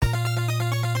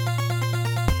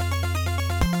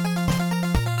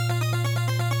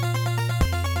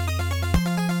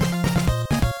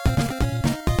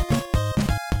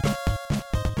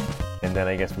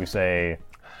I guess we say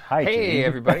hi. Hey,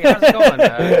 everybody, how's it going?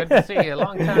 Good to see you.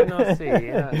 Long time no see.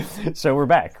 Yeah. So we're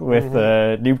back with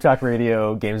Noob Talk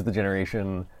Radio Games of the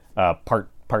Generation part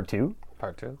 2.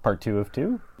 Part 2 of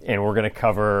 2. And we're going to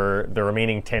cover the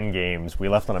remaining 10 games. We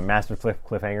left on a massive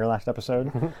cliffhanger last episode.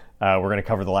 We're going to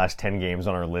cover the last 10 games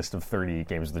on our list of 30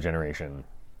 Games of the Generation.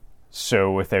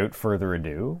 So without further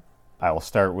ado, I will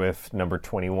start with number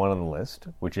 21 on the list,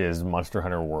 which is Monster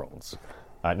Hunter Worlds.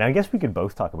 Now, I guess we could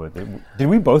both talk about it. Did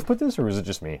we both put this, or was it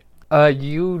just me?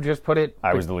 You just put it...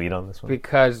 I was the lead on this one.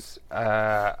 Because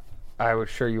I was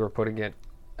sure you were putting it.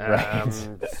 Right.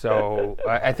 So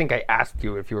I think I asked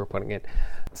you if you were putting it.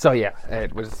 So yeah,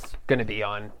 it was going to be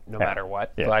on no matter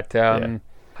what. Yeah. But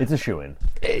it's a shoo-in.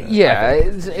 Yeah,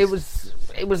 it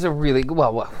was a really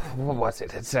what was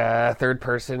it? It's third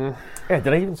person. Yeah,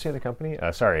 did I even say the company?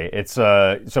 Sorry, it's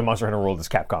so Monster Hunter World is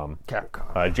Capcom.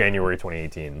 January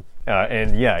 2018,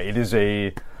 and yeah, it is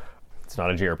a. It's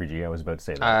not a JRPG. I was about to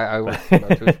say that. I was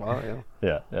about to as well.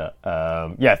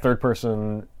 Yeah. Third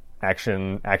person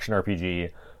action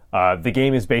RPG. The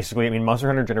game is basically, Monster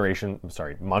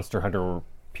Hunter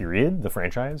period, the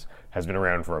franchise, has been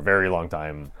around for a very long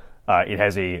time. It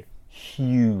has a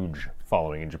huge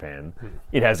following in Japan.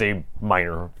 It has a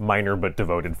minor but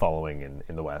devoted following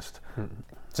in the West.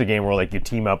 It's a game where you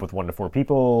team up with 1 to 4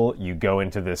 people, you go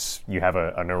into this, you have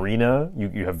an arena,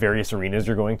 you have various arenas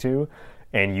you're going to,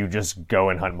 and you just go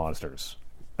and hunt monsters.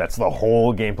 That's the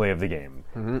whole gameplay of the game.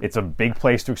 It's a big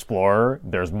place to explore.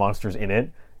 There's monsters in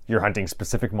it. You're hunting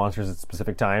specific monsters at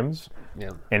specific times.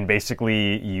 Yeah. And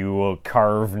basically, you will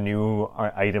carve new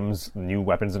items, new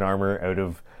weapons and armor out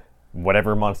of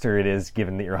whatever monster it is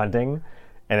given that you're hunting.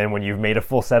 And then when you've made a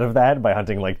full set of that by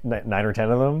hunting 9 or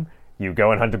 10 of them, you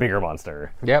go and hunt a bigger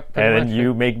monster. Yep. And then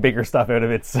you make bigger stuff out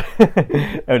of its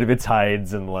out of its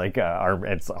hides and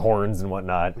its horns and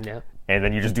whatnot. Yeah. And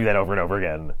then you just do that over and over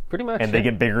again. Pretty much. And they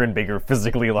get bigger and bigger,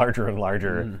 physically larger and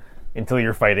larger, until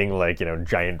you're fighting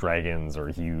giant dragons or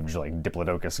huge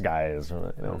Diplodocus guys,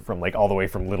 from all the way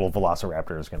from little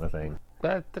velociraptors kind of thing.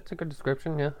 That's a good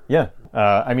description. Yeah. Yeah.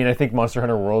 I think Monster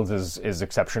Hunter Worlds is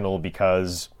exceptional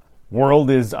because World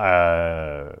is,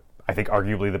 I think,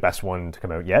 arguably the best one to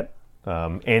come out yet.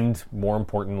 And more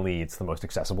importantly, it's the most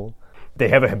accessible. They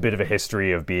have a bit of a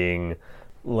history of being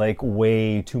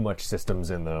way too much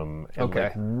systems in them,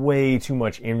 and way too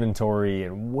much inventory,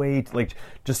 and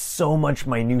just so much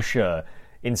minutia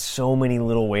in so many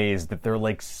little ways that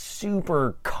they're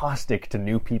super caustic to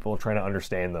new people trying to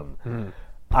understand them.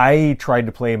 I tried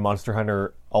to play Monster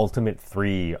Hunter Ultimate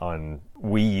 3 on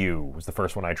Wii U, was the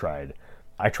first one I tried.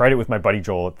 I tried it with my buddy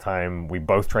Joel at the time. We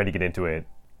both tried to get into it.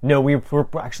 No, we were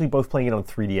actually both playing it on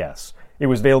 3DS. It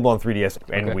was available on 3DS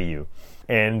and Wii U.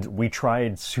 And we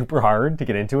tried super hard to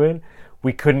get into it.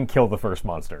 We couldn't kill the first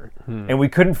monster. And we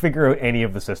couldn't figure out any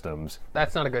of the systems.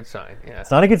 That's not a good sign. Yeah.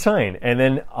 It's not a good sign. And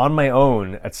then on my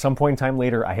own, at some point in time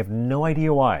later, I have no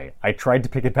idea why, I tried to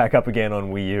pick it back up again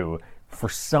on Wii U. For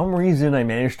some reason, I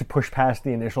managed to push past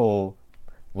the initial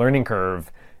learning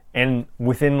curve. And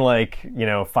within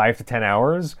 5 to 10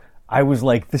 hours, I was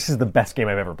this is the best game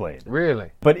I've ever played.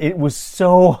 Really? But it was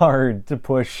so hard to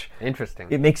push. Interesting.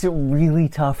 It makes it really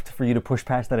tough for you to push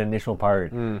past that initial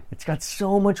part. It's got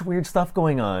so much weird stuff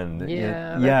going on.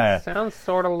 Yeah. That sounds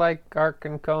sort of like Ark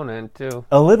and Conan, too.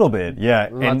 A little bit, yeah.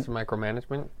 Lots of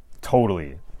micromanagement.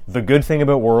 Totally. The good thing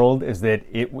about World is that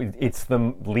it's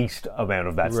the least amount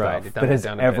of that stuff that has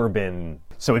ever been.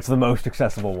 So it's the most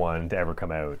accessible one to ever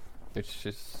come out. It's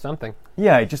just something.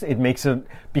 Yeah, it makes it,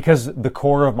 because the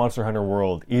core of Monster Hunter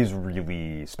World is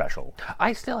really special.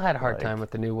 I still had a hard time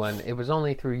with the new one. It was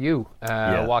only through you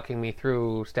walking me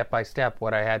through step by step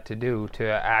what I had to do to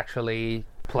actually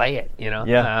play it,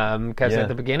 Yeah. Because at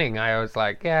the beginning I was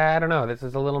like, I don't know, this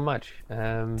is a little much.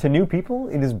 To new people,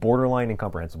 it is borderline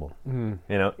incomprehensible.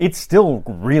 It's still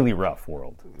really rough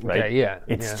World, right? Okay, yeah.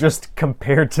 It's just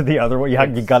compared to the other one.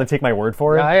 You got to take my word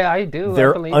for it. I do.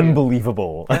 They're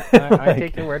unbelievable. I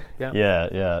take your word. Yeah.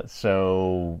 Yeah.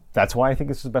 So that's why I think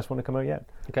this is the best one to come out yet.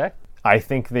 Okay. I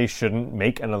think they shouldn't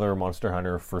make another Monster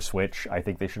Hunter for Switch. I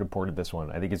think they should have ported this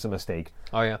one. I think it's a mistake.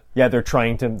 Oh, yeah. Yeah, they're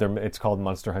trying to... it's called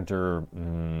Monster Hunter...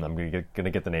 I'm going to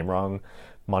get the name wrong.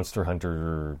 Monster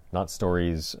Hunter... Not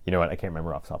Stories... You know what? I can't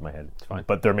remember off the top of my head. It's fine.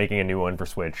 But they're making a new one for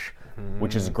Switch,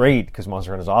 which is great because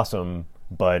Monster Hunter is awesome,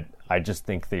 but I just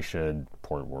think they should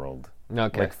port World.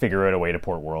 Okay. Figure out a way to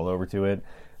port World over to it.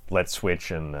 Let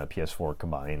Switch and PS4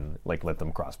 combine. Let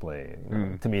them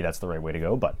crossplay. To me, that's the right way to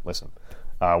go. But listen...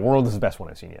 World is the best one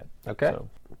I've seen yet. Okay. So,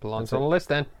 belongs on the list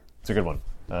then. It's a good one.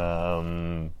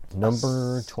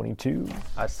 Number 22.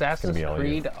 Assassin's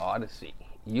Creed Odyssey.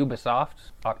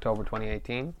 Ubisoft, October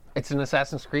 2018. It's an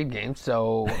Assassin's Creed game,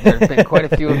 so there's been quite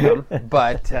a few of them.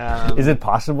 But is it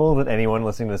possible that anyone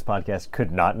listening to this podcast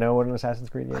could not know what an Assassin's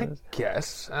Creed game is? I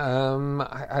guess.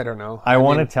 I don't know. I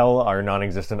want to tell our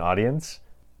non-existent audience.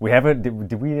 We haven't.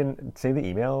 Did we didn't say the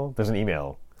email? There's an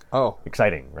email. Oh.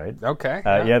 Exciting, right? Okay.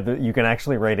 You can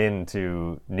actually write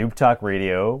into Noob Talk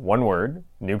Radio, one word,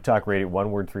 Noob Talk Radio, one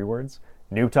word, 3 words,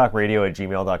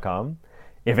 noobtalkradio@gmail.com.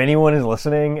 If anyone is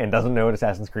listening and doesn't know what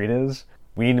Assassin's Creed is,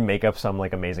 we need to make up some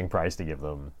amazing prize to give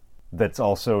them that's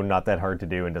also not that hard to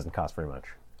do and doesn't cost very much.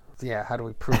 Yeah, how do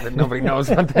we prove that nobody knows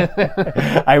what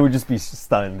that? I would just be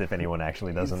stunned if anyone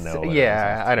actually doesn't know.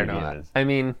 Yeah, I don't know that. I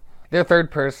mean, they're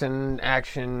third-person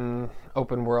action,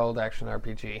 open-world action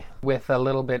RPG with a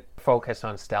little bit focus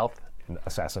on stealth.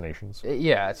 Assassinations.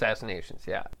 Yeah, assassinations,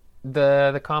 yeah.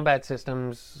 The combat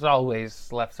systems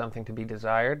always left something to be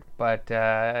desired, but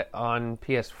on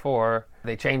PS4,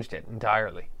 they changed it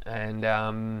entirely. And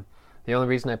the only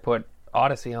reason I put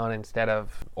Odyssey on instead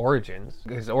of Origins,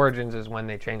 because Origins is when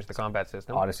they changed the combat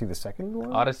system. Odyssey, the second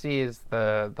one? Odyssey is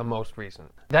the most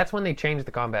recent. That's when they changed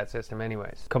the combat system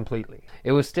anyways, completely.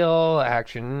 It was still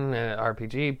action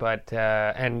RPG, but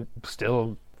and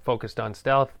still focused on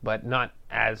stealth, but not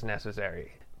as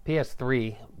necessary.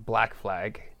 PS3, Black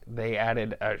Flag, they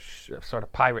added a sort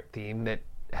of pirate theme that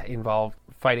involved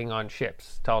fighting on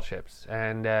ships, tall ships,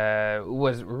 and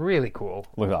was really cool.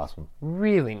 Looked awesome.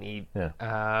 Really neat. Yeah.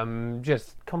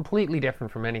 Just completely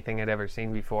different from anything I'd ever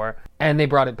seen before. And they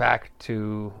brought it back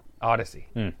to Odyssey.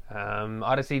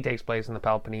 Odyssey takes place in the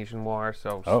Peloponnesian War,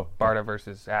 so Sparta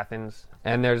versus Athens.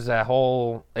 And there's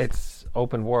it's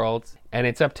open world, and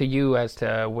it's up to you as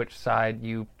to which side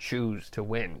you choose to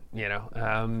win, you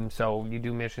know. So you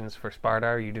do missions for Sparta,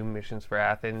 or you do missions for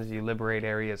Athens, you liberate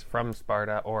areas from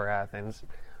Sparta or Athens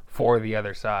for the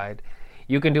other side.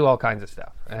 You can do all kinds of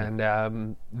stuff,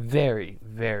 and very,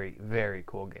 very, very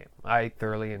cool game. I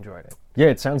thoroughly enjoyed it. Yeah,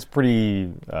 it sounds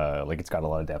pretty, like it's got a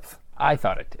lot of depth. I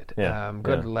thought it did. Yeah.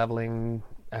 Good leveling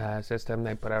system.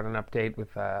 They put out an update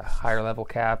with a higher level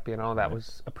cap. You know, that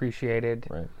was appreciated.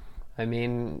 Right. I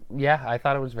mean, yeah, I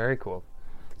thought it was very cool.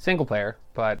 Single player,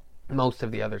 but most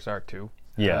of the others are too.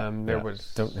 Yeah.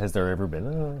 Has there ever been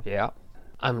a... Yeah.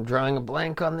 I'm drawing a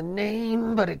blank on the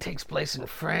name, but it takes place in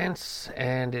France,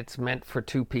 and it's meant for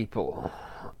 2 people.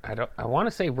 I want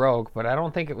to say Rogue, but I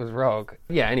don't think it was Rogue.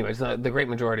 Yeah, anyways, the great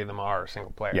majority of them are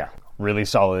single player. Yeah. Really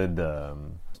solid...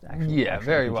 action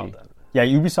very RPG. well done. Yeah,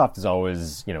 Ubisoft is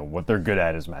always, what they're good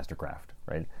at is mastercraft,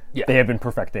 right? Yeah. They have been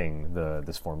perfecting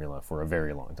this formula for a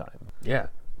very long time. Yeah.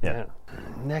 Yeah.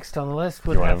 Next on the list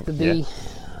would have to be...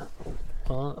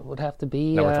 Well, it would have to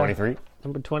be... Number 23?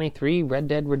 Number 23, Red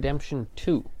Dead Redemption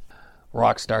 2.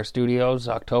 Rockstar Studios,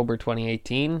 October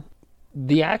 2018.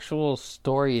 The actual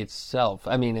story itself,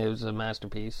 I mean, it was a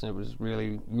masterpiece. It was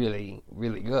really, really,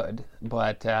 really good.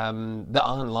 But the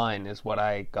online is what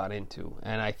I got into.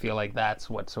 And I feel like that's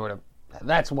why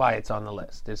it's on the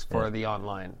list, is for the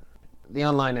online. The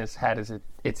online has had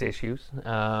its issues,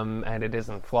 and it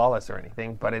isn't flawless or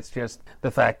anything, but it's just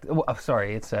the fact...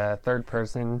 it's a third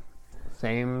person...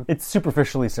 Same. It's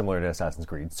superficially similar to Assassin's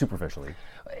Creed. Superficially,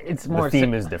 it's more. The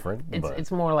theme is different.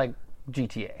 It's more like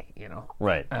GTA, you know.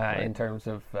 Right. In terms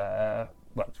of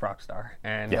it's Rockstar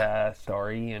and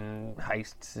story and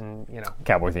heists and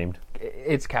cowboy themed.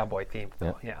 It's cowboy themed,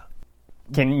 though. Yeah.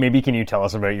 Can you tell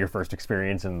us about your first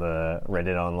experience in the Red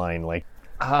Dead Online?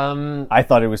 I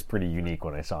thought it was pretty unique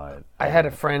when I saw it. I had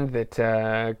a friend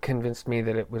that convinced me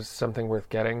that it was something worth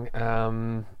getting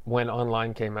when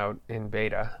Online came out in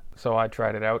beta. So I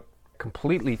tried it out,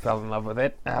 completely fell in love with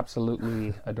it,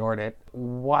 absolutely adored it.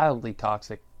 Wildly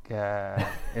toxic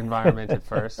environment at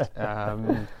first.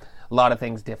 A lot of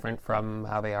things different from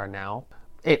how they are now.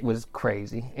 It was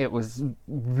crazy. It was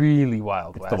really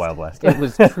Wild West. The Wild West. It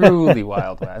was truly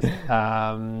Wild West.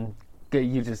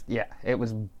 It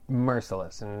was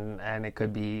merciless, and it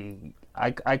could be...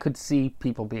 I could see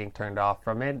people being turned off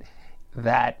from it.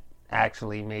 That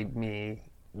actually made me...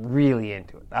 really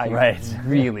into it. I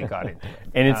really got into it.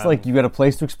 And it's like you got a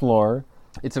place to explore.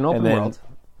 It's an open world.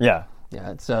 Yeah.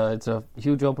 Yeah, it's a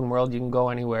huge open world. You can go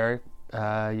anywhere.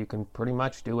 You can pretty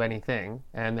much do anything.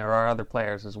 And there are other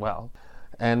players as well.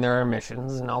 And there are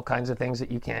missions and all kinds of things that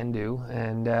you can do.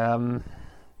 And, there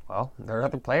are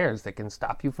other players that can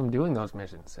stop you from doing those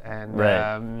missions.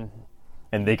 And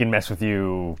and they can mess with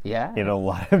you in a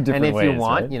lot of different ways. And if you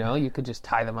want, right? you could just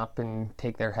tie them up and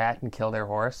take their hat and kill their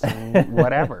horse and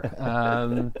whatever.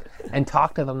 And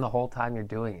talk to them the whole time you're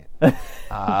doing it,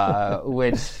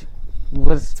 which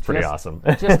was pretty awesome.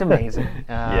 Just amazing.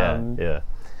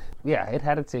 Yeah, it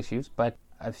had its issues, but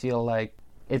I feel like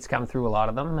It's come through a lot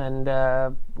of them, and,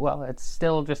 well, it's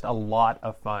still just a lot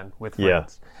of fun with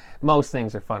friends. Yeah. Most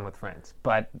things are fun with friends,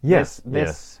 but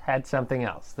this had something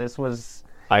else. This was...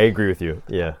 I agree with you,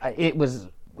 yeah. It was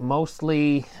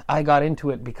mostly... I got into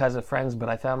it because of friends, but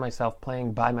I found myself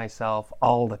playing by myself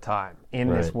all the time in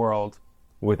this world.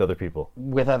 With other people.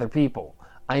 With other people.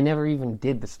 I never even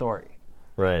did the story.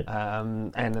 Right.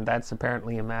 And that's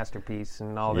apparently a masterpiece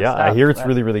and all this stuff. Yeah, I hear it's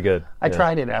really, really good. I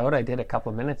tried it out. I did a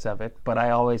couple of minutes of it, but I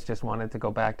always just wanted to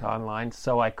go back to online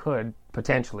so I could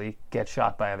potentially get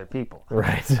shot by other people.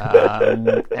 Right.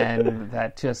 And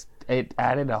that just, it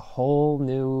added a whole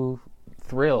new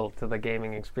thrill to the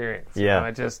gaming experience. Yeah.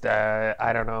 I just,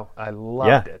 I don't know. I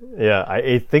loved it. Yeah,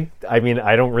 I think, I mean,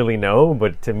 I don't really know,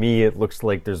 but to me it looks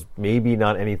like there's maybe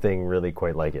not anything really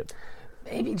quite like it.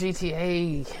 Maybe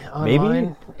GTA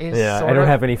Online is I don't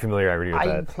have any familiarity with that.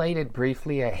 I played it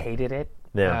briefly. I hated it.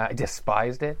 Yeah. I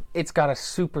despised it. It's got a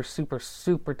super, super,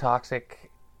 super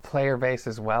toxic player base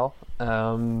as well.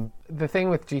 The thing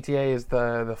with GTA is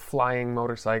the flying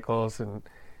motorcycles and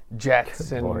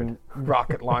jets and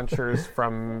rocket launchers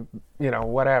from,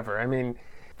 whatever. I mean,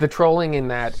 the trolling in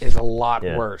that is a lot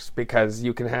worse because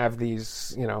you can have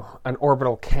these, an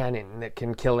orbital cannon that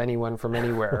can kill anyone from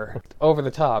anywhere over the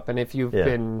top. And if you've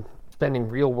been spending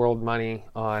real world money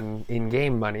on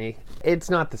in-game money, it's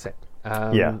not the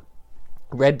same.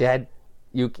 Red Dead,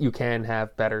 you can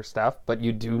have better stuff, but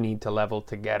you do need to level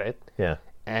to get it. Yeah.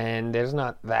 And there's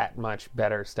not that much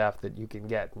better stuff that you can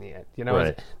get in the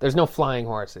end. There's no flying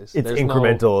horses. It's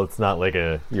incremental. It's not like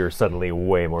you're suddenly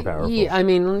way more powerful. Yeah, I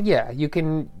mean, you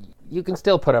can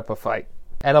still put up a fight.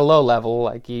 At a low level,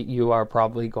 like you are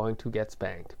probably going to get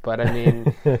spanked. But I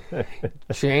mean,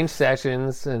 change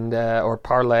sessions and or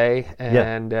parlay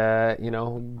and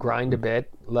grind a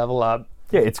bit, level up.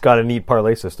 Yeah, it's got a neat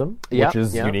parlay system, which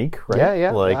is unique, right?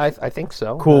 Yeah. Like, I think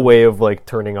so. Cool way of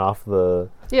turning off the...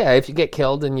 Yeah, if you get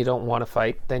killed and you don't want to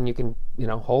fight, then you can,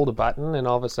 hold a button and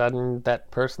all of a sudden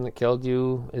that person that killed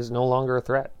you is no longer a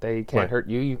threat. They can't hurt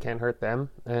you, you can't hurt them,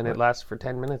 and it lasts for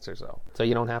 10 minutes or so. So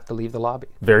you don't have to leave the lobby.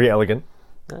 Very elegant.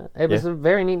 It was a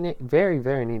very neat, very,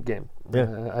 very neat game.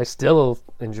 Yeah. I still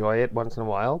enjoy it once in a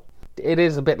while. It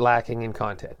is a bit lacking in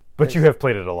content. But you have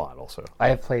played it a lot also. I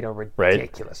have played a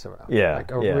ridiculous amount. Yeah.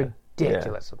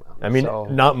 Ridiculous amount. I mean,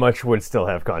 not much would still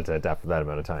have content after that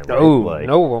amount of time, right?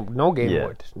 No game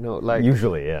would. No,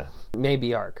 usually, yeah.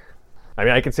 Maybe Ark. I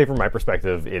mean, I can say from my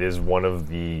perspective, it is one of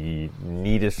the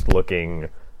neatest looking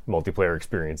multiplayer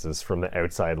experiences from the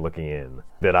outside looking in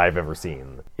that I've ever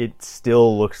seen. It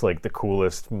still looks like the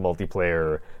coolest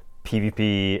multiplayer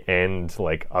PvP and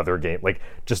other game.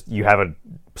 Just you have a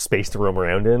space to roam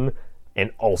around in,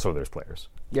 and also there's players.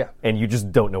 Yeah. And you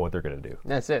just don't know what they're going to do.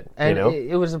 That's it. And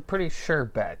it was a pretty sure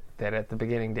bet that at the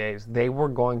beginning days, they were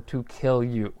going to kill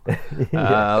you.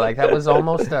 That was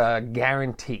almost a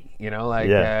guarantee,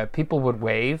 people would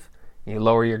wave, you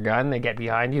lower your gun, they get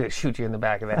behind you, they shoot you in the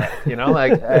back of the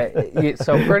head,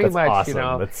 so pretty That's much,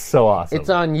 awesome. That's so awesome. It's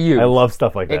on you. I love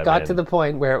stuff like that, It got to the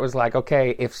point where it was like,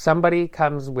 okay, if somebody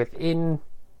comes within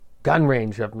gun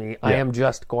range of me, I am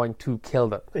just going to kill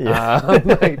them. I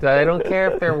don't care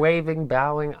if they're waving,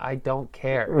 bowing, I don't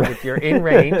care. If you're in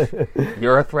range,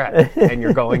 you're a threat, and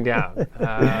you're going down.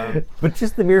 But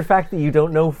just the mere fact that you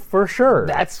don't know for sure.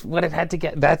 That's what it had to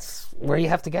get. That's where you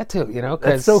have to get to,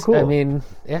 That's so cool. I mean,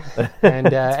 yeah.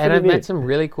 And I've met some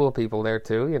really cool people there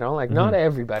too, not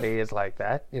everybody is like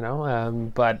that,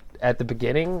 but at the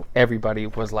beginning, everybody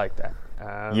was like that.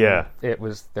 It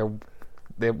was there.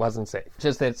 It wasn't safe.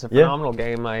 Just that it's a phenomenal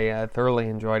game. I thoroughly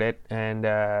enjoyed it, and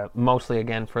mostly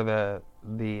again for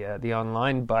the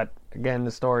online. But again,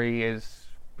 the story is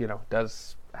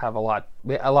does have a lot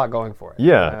going for it.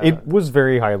 Yeah, it was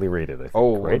very highly rated. I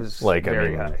think, right? It was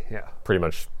very high. Yeah, pretty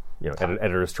much.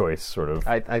 Editor's choice sort of.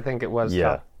 I think it was. Yeah.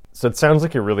 Tough. So it sounds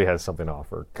like it really has something to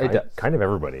offer. It does. Kind of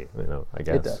everybody. I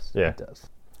guess. It does. Yeah. It does.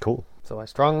 Cool. So I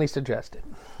strongly suggest it.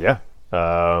 Yeah.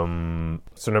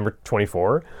 So number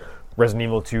 24. Resident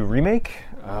Evil 2 Remake.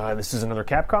 This is another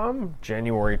Capcom,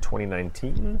 January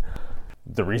 2019.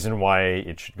 The reason why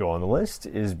it should go on the list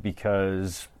is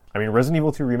because, Resident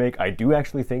Evil 2 Remake, I do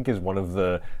actually think is one of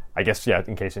the,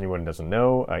 in case anyone doesn't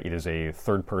know, it is a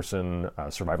third-person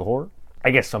survival horror.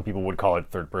 I guess some people would call it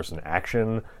third-person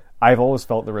action. I've always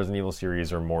felt the Resident Evil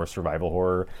series are more survival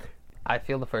horror. I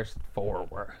feel the first 4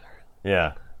 were.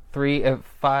 Yeah. 5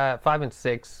 and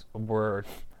 6 were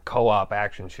co-op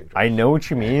action shooters. I know what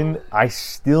you mean. I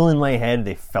still, in my head,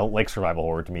 they felt like survival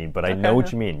horror to me, but I know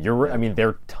what you mean. You're right. There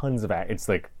are tons of it's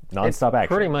like non-stop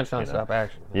action. Pretty much non-stop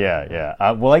action.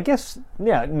 Yeah. Well, I guess,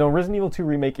 no, Resident Evil 2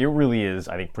 Remake, it really is,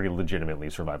 I think, pretty legitimately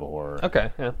survival horror.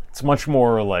 Okay, yeah. It's much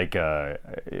more like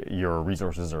your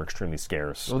resources are extremely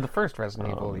scarce. Well, the first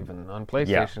Resident Evil, even on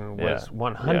PlayStation, was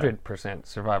 100%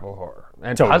 survival horror.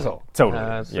 And puzzle.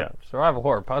 Totally. Survival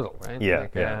horror puzzle, right?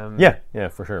 Yeah,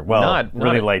 for sure. Well, not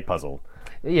really light puzzle.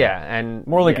 Yeah, and...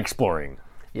 More like exploring.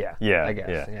 Yeah, I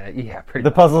guess. Yeah, pretty The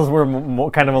much. puzzles were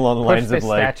kind of along the lines of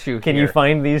like, can you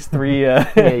find these three?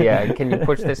 Can you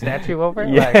push the statue over?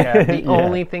 The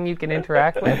only thing you can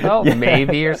interact with? Oh,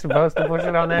 maybe you're supposed to push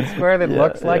it on that square that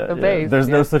looks like the base. There's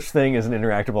no such thing as an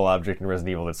interactable object in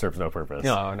Resident Evil that serves no purpose.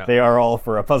 No. They are all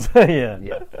for a puzzle.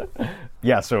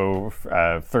 So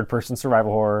third-person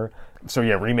survival horror. So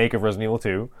remake of Resident Evil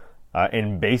 2.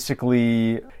 And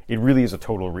basically, it really is a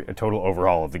total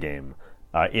overhaul of the game.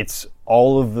 It's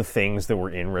all of the things that were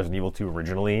in Resident Evil 2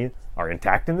 originally are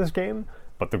intact in this game,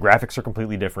 but the graphics are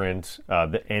completely different.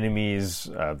 The enemies,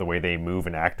 the way they move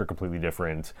and act are completely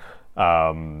different.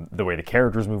 The way the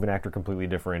characters move and act are completely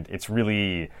different. It's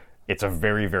a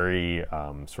very, very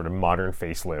sort of modern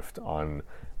facelift on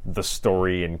the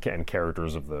story and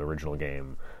characters of the original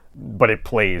game. But it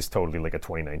plays totally like a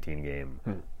 2019 game.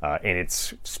 And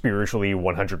it's spiritually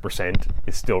 100%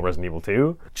 is still Resident Evil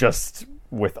 2, just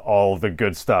with all the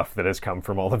good stuff that has come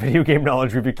from all the video game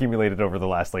knowledge we've accumulated over the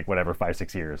last,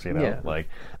 5-6 years,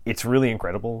 it's really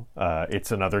incredible.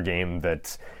 It's another game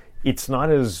that, it's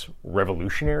not as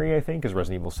revolutionary, I think, as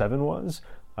Resident Evil 7 was,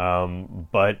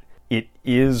 but it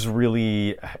is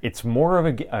really, it's more of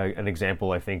an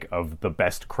example, I think, of the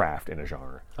best craft in a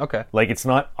genre. Okay. It's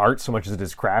not art so much as it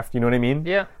is craft, you know what I mean?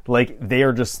 Yeah.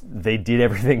 They did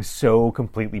everything so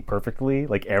completely perfectly,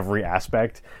 every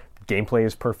aspect. Gameplay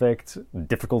is perfect,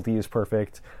 difficulty is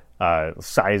perfect,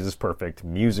 size is perfect,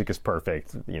 music is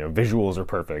perfect, visuals are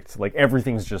perfect.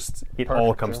 Everything's just,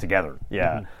 all comes together.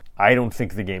 Yeah. Mm-hmm. I don't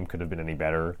think the game could have been any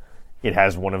better. It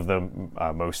has one of the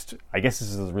most... I guess this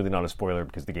is really not a spoiler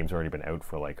because the game's already been out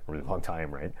for a really long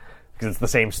time, right? Because it's the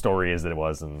same story as it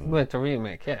was in... Well, it's a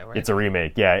remake, yeah, right? It's a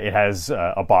remake, yeah. It has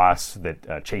a boss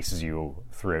that chases you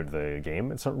throughout the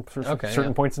game at certain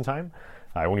points in time.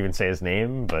 I won't even say his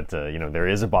name, but there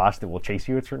is a boss that will chase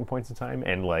you at certain points in time,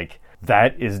 and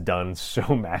that is done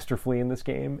so masterfully in this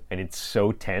game, and it's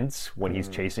so tense when he's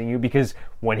chasing you, because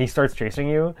when he starts chasing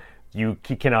you,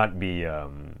 he cannot be...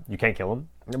 you can't kill him.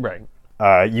 Right.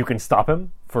 You can stop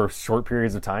him for short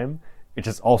periods of time. It's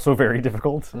just also very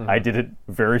difficult. I did it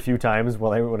very few times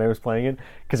when I was playing it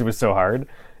because it was so hard,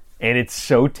 and it's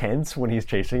so tense when he's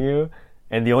chasing you.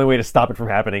 And the only way to stop it from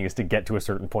happening is to get to a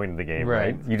certain point in the game,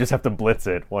 right? You just have to blitz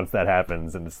it once that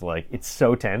happens, and it's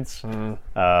so tense.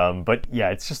 But yeah,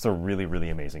 it's just a really, really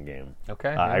amazing game. Okay.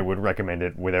 I would recommend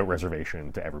it without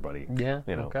reservation to everybody. Yeah.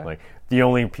 Okay. The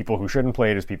only people who shouldn't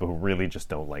play it is people who really just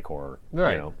don't like horror.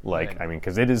 Right. I mean,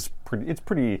 because it's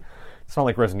pretty. It's not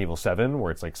like Resident Evil 7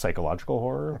 where it's psychological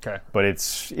horror. Okay. But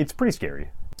it's pretty scary,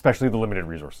 especially the limited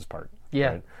resources part. Yeah.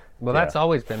 Right? Well, that's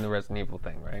always been the Resident Evil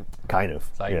thing, right? Kind of.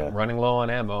 It's running low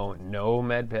on ammo, no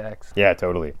med packs. Yeah,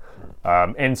 totally.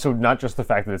 And so not just the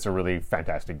fact that it's a really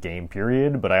fantastic game,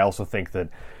 period, but I also think that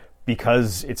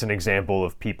because it's an example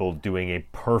of people doing a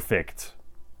perfect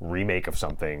remake of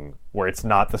something where it's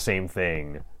not the same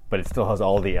thing, but it still has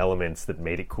all the elements that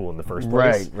made it cool in the first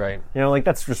place. Right.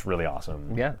 That's just really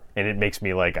awesome. Yeah. And it makes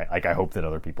me I hope that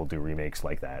other people do remakes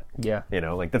like that. Yeah.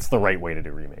 That's the right way to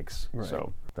do remakes. Right.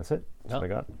 So that's it. That's what I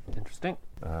got. Interesting.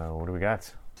 What do we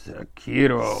got?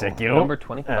 Sekiro. Number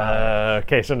 25.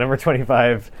 Okay, so number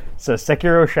 25. So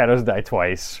Sekiro Shadows Die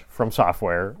Twice from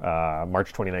Software, March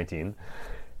 2019.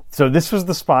 So this was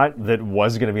the spot that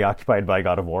was going to be occupied by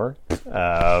God of War,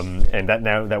 and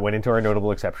that went into our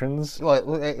notable exceptions. Well,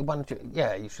 why don't you?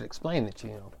 Yeah, you should explain that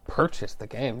you purchased the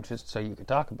game just so you could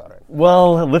talk about it.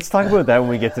 Well, let's talk about that when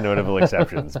we get to notable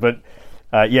exceptions. But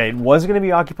it was going to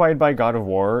be occupied by God of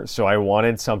War, so I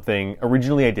wanted something.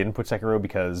 Originally, I didn't put Sekiro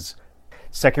because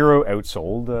Sekiro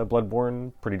outsold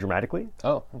Bloodborne pretty dramatically.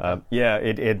 Oh, okay.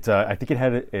 It I think it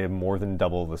had more than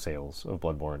double the sales of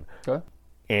Bloodborne. Okay.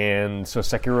 And so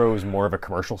Sekiro is more of a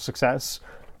commercial success.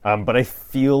 But I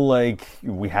feel like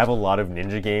we have a lot of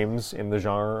ninja games in the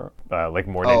genre,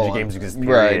 more ninja games exist,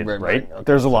 period, right? Okay.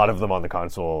 There's a lot of them on the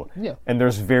console. Yeah. And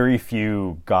there's very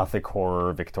few gothic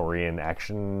horror Victorian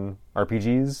action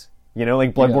RPGs.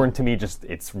 Bloodborne to me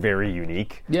it's very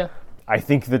unique. Yeah. I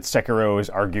think that Sekiro is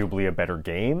arguably a better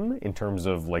game in terms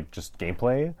of just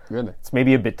gameplay. Really? It's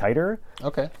maybe a bit tighter.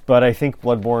 Okay. But I think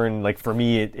Bloodborne, for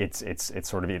me, it's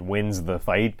sort of it wins the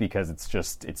fight because it's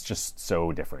just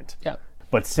so different. Yeah.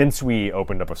 But since we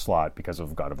opened up a slot because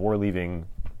of God of War leaving,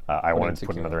 I wanted to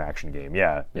put another action game.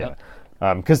 Yeah.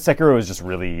 Because Sekiro is just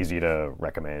really easy to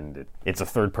recommend. It's a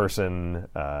third-person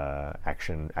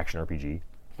action RPG.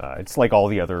 It's like all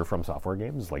the other From Software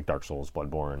games, like Dark Souls,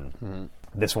 Bloodborne. Mm-hmm.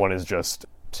 This one is just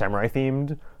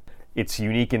samurai-themed. It's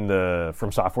unique in the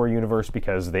From Software universe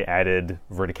because they added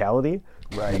verticality.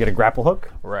 Right. You get a grapple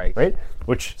hook. Right.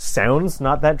 Which sounds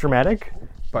not that dramatic,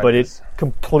 but it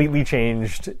completely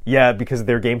changed. Yeah, because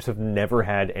their games have never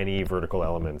had any vertical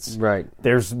elements. Right.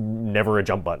 There's never a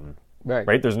jump button.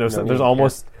 Right. There's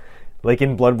almost like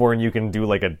in Bloodborne you can do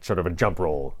like a sort of a jump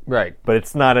roll. Right. But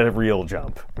it's not a real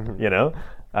jump, you know?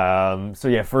 So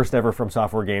yeah, first ever From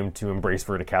Software game to embrace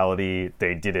verticality.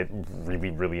 They did it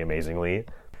really, really amazingly.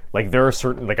 Like there are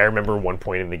certain, like I remember one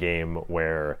point in the game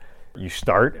where you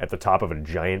start at the top of a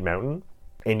giant mountain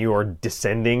and you are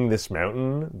descending this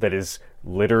mountain that is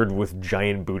littered with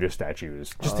giant Buddha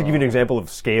statues. Just to give you an example of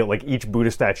scale, like each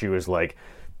Buddha statue is like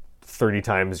 30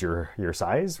 times your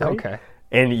size, right? Okay.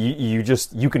 And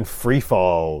you can free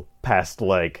fall past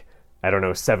like, I don't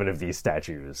know, 7 of these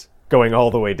statues, going all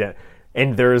the way down.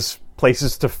 And there's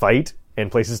places to fight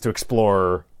and places to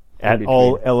explore at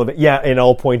all in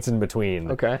all points in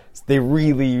between. Okay. So they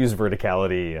really use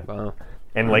verticality. Wow.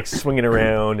 And like swinging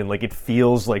around, and like it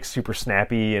feels like super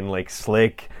snappy and like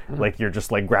slick, like you're just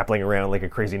like grappling around like a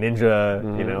crazy ninja,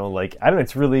 you know, like I don't know,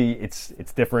 it's really it's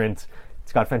different.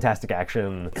 It's got fantastic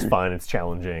action, it's fun, it's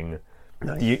challenging.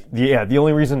 Nice. The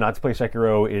only reason not to play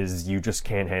Sekiro is you just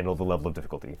can't handle the level of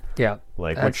difficulty. Yeah.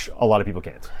 Which a lot of people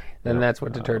can't. And that's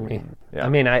what deterred me. Yeah. I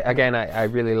mean, I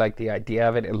really liked the idea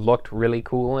of it. It looked really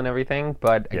cool and everything,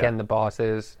 but again, the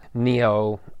bosses,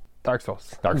 Neo, Dark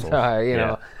Souls. You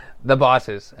know, the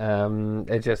bosses.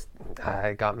 It just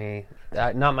got me.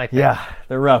 Not my thing. Yeah,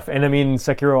 they're rough. And I mean,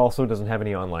 Sekiro also doesn't have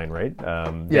any online, right?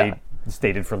 They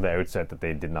stated from the outset that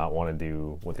they did not want to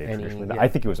do what they traditionally did. I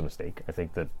think it was a mistake. I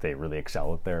think that they really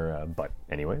excel at their but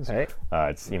anyways,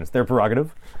 it's their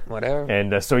prerogative. Whatever.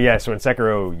 And so in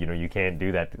Sekiro, you can't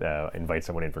do that. Invite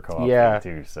someone in for co-op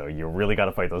too. So you really got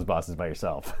to fight those bosses by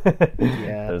yourself.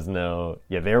 There's no.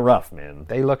 Yeah, they're rough, man.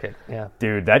 They look it. Yeah.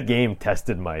 Dude, that game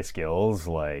tested my skills.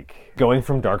 Like going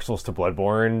from Dark Souls to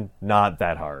Bloodborne, not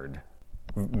that hard.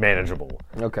 Manageable.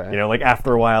 Okay. Like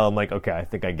after a while I'm like, okay, I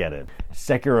think I get it.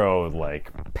 Sekiro like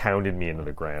pounded me into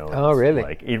the ground. Oh, really?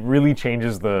 Like it really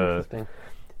changes the.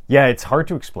 Yeah, it's hard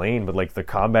to explain, but like the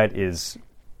combat has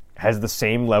the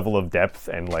same level of depth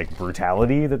and like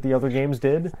brutality that the other games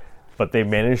did, but they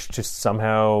managed to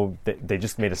somehow they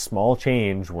just made a small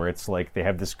change where it's like they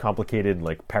have this complicated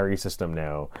like parry system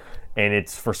now, and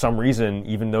it's for some reason,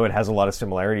 even though it has a lot of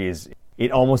similarities,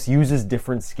 it almost uses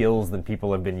different skills than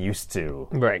people have been used to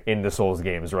in the Souls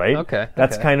games, right? Okay.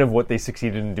 That's kind of what they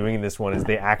succeeded in doing in this one, is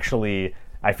they actually,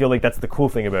 I feel like that's the cool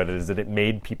thing about it, is that it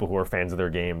made people who are fans of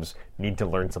their games need to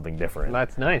learn something different.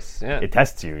 That's nice, yeah. It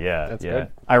tests you, That's good.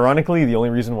 Ironically, the only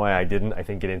reason why I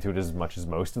think, get into it as much as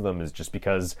most of them is just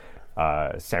because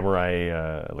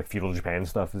samurai, like feudal Japan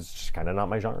stuff is just kind of not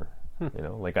my genre.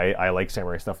 Like I like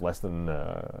samurai stuff less than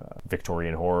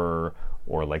Victorian horror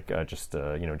or like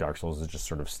Dark Souls is just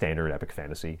sort of standard epic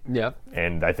fantasy. Yeah.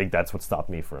 And I think that's what stopped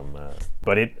me from.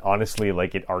 But it honestly, it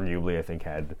arguably, I think,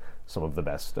 had some of the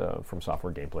best From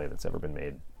Software gameplay that's ever been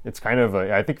made. It's kind of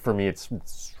I think for me, it's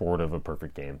sort of a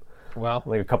perfect game. Well,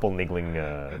 like a couple niggling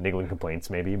complaints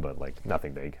maybe, but like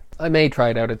nothing big. I may try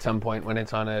it out at some point when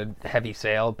it's on a heavy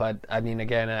sale, but I mean,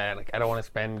 again, I don't want to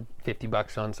spend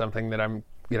 $50 on something that I'm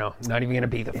not even going to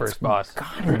beat the first boss. It's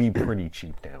got to be pretty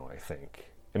cheap now, I think.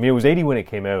 I mean, it was $80 when it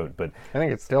came out, but I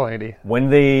think it's still $80. When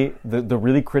the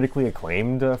really critically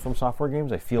acclaimed From Software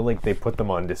games, I feel like they put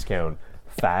them on discount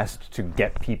fast to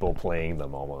get people playing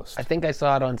them almost. I think I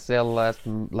saw it on sale last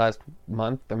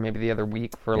month or maybe the other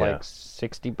week for like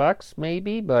 $60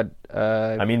 maybe, but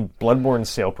I mean, Bloodborne's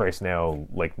sale price now,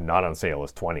 like not on sale,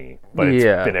 is $20, but it's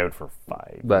been out for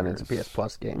 5 But years. it's a PS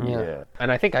Plus game. Yeah. And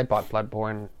I think I bought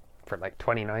Bloodborne for like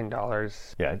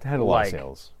 $29. Yeah, it had a lot of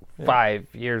sales.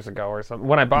 5 years ago or something.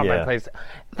 When I bought my place,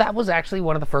 that was actually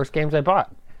one of the first games I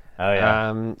bought. Oh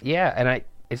yeah. And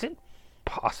is it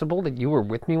possible that you were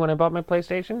with me when I bought my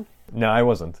PlayStation? No, I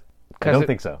wasn't. I don't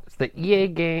think so. It's the EA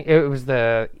game. It was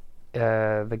the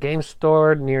game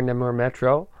store near Namur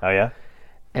Metro. Oh yeah.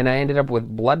 And I ended up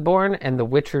with Bloodborne and The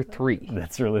Witcher 3.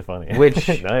 That's really funny. Which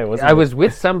no, I was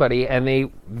with somebody, and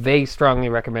they strongly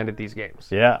recommended these games.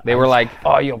 Yeah. They were like,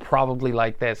 "Oh, you'll probably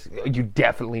like this. You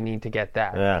definitely need to get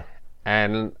that." Yeah.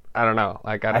 And I don't know.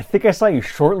 Like I think I saw you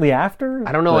shortly after.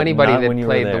 I don't know anybody that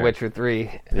played The Witcher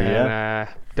 3. And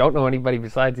don't know anybody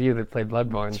besides you that played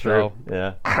Bloodborne. True. So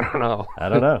yeah. I don't know. I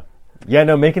don't know. Yeah,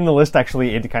 no, making the list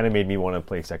actually, it kind of made me want to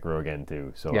play Sekiro again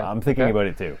too. So Yeah. I'm thinking Okay. about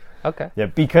it too. Okay. Yeah,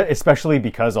 especially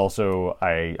because also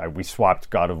we swapped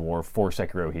God of War for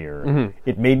Sekiro here. Mm-hmm.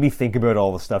 It made me think about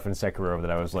all the stuff in Sekiro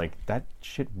that I was like, that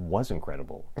shit was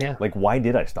incredible. Yeah. Like, why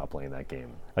did I stop playing that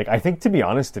game? Like, I think, to be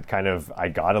honest, I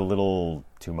got a little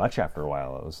too much after a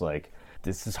while. I was like,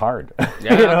 this is hard.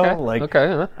 Yeah, you know? okay. Like,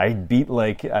 Okay. I beat,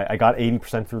 I got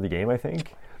 80% through the game, I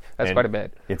think. That's And quite a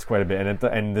bit. It's quite a bit.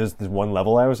 And there's this one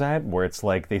level I was at where it's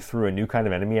like they threw a new kind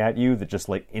of enemy at you that just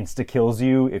like insta kills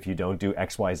you if you don't do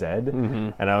X, Y, Z. Mm-hmm.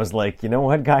 And I was like, you know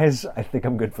what, guys? I think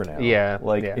I'm good for now. Yeah,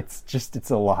 Like, yeah. it's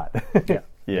a lot. Yeah.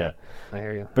 Yeah. I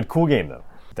hear you. But cool game, though.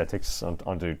 That takes us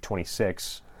on to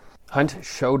 26. Hunt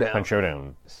Showdown. Hunt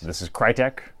Showdown. This is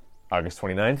Crytek, August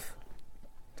 29th.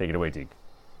 Take it away, Teague.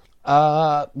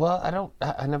 Well,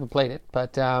 I never played it,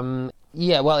 but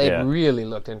yeah, well, it Yeah. really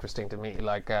looked interesting to me.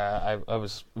 Like, I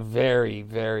was very,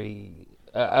 very,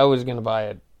 I was going to buy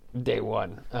it day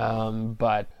one,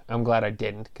 but I'm glad I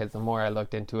didn't, because the more I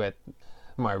looked into it,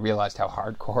 the more I realized how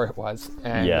hardcore it was,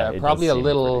 and Yeah, it does probably a seem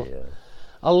little, pretty,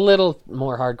 a little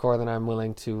more hardcore than I'm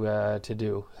willing to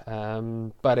do.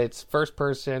 But it's first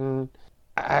person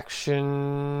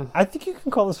action. I think you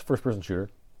can call this a first-person shooter.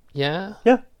 Yeah.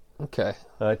 Yeah. Okay.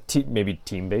 Maybe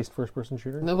team-based first-person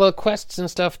shooter. Well, quests and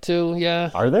stuff too. Yeah.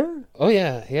 Are there? Oh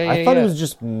yeah. Yeah. I thought yeah. it was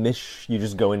just you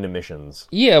just go into missions.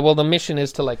 Yeah, well, the mission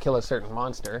is to like kill a certain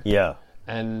monster, Yeah.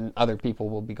 and other people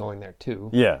will be going there too.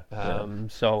 Yeah.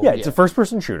 So Yeah, it's a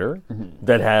first-person shooter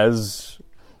that has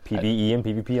PvE and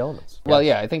PvP elements. well,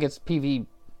 yeah, I think it's pretty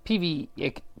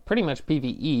much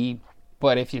PvE.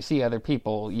 But if you see other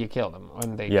people, you kill them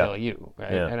when they Yeah. kill you,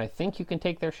 right? Yeah. And I think you can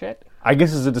take their shit. I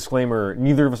guess as a disclaimer,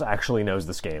 neither of us actually knows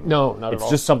this game. No, not at It's all.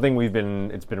 just something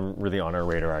it's been really on our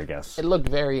radar, I guess. It looked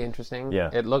very interesting. Yeah.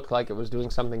 It looked like it was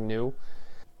doing something new.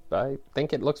 I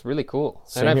think it looks really cool,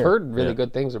 Same and I've here. heard really Yeah.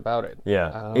 good things about it.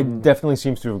 Yeah. It definitely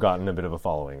seems to have gotten a bit of a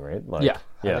following, right? Like, Yeah,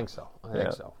 I think so. I think Yeah.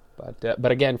 so.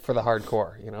 But again, for the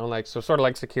hardcore, like so, sort of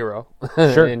like Sekiro,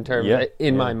 Sure. in terms Yeah.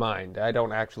 in Yeah. my mind, I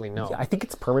don't actually know. I think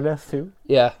it's permadeath too.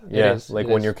 Yeah, Yeah, it is. like it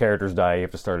when is. your characters die, you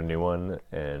have to start a new one,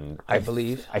 and I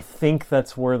believe. I think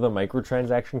that's where the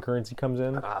microtransaction currency comes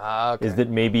in. Okay. Is that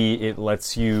maybe it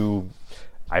lets you?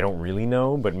 I don't really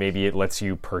know, but maybe it lets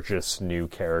you purchase new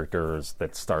characters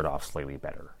that start off slightly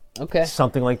better. Okay.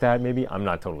 Something like that, maybe. I'm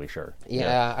not totally sure.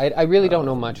 Yeah, I really don't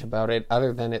know much about it,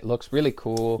 other than it looks really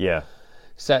cool. Yeah.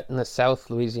 Set in the South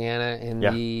Louisiana in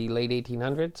Yeah. the late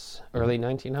 1800s, early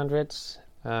 1900s.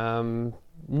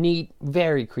 Neat,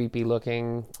 very creepy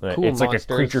looking, Right. cool It's like a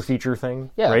monsters. creature feature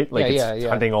thing, Yeah, right? Like yeah, it's yeah.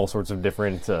 hunting all sorts of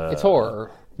different. It's horror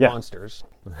yeah. monsters.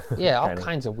 Yeah, all Kinda.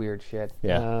 kinds of weird shit.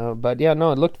 Yeah. But yeah,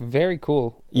 no, it looked very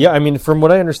cool. Yeah, I mean, from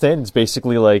what I understand, it's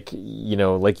basically like,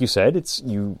 like you said, it's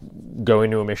you go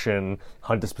into a mission,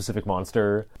 hunt a specific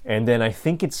monster, and then I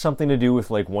think it's something to do with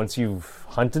like once you've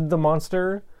hunted the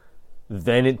monster,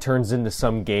 then it turns into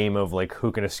some game of like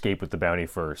who can escape with the bounty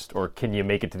first, or can you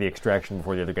make it to the extraction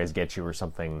before the other guys get you, or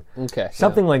something. Okay.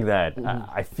 Something like that.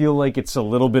 I feel like it's a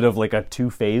little bit of like a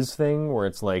two-phase thing where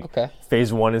it's like Okay.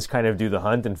 phase one is kind of do the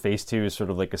hunt and phase two is sort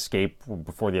of like escape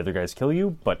before the other guys kill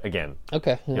you. But again,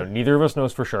 Okay. neither of us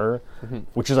knows for sure,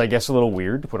 which is, I guess, a little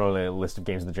weird to put on a list of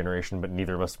games of the generation, but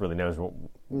neither of us really knows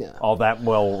all that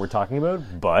well what we're talking about.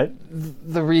 But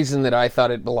The reason that I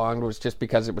thought it belonged was just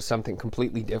because it was something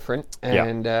completely different, Yeah.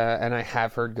 and I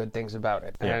have heard good things about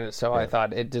it, Yeah. and so I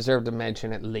thought it deserved a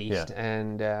mention at least, Yeah.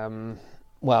 and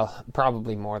well,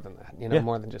 probably more than that, Yeah.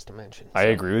 more than just a mention. I So,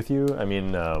 agree with you. I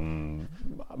mean,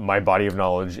 my body of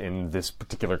knowledge in this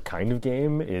particular kind of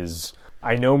game is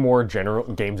I know more general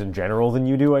games in general than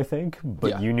you do, I think,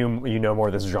 but Yeah. you know more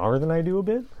of this genre than I do a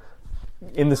bit.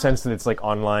 In the sense that it's like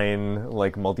online,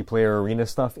 like multiplayer arena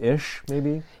stuff ish,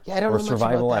 maybe. Yeah, I don't or know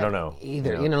survival. much about I that don't know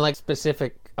either. You know? Like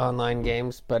specific online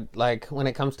games, but like when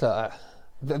it comes to,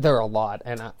 there are a lot,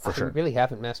 and I sure. really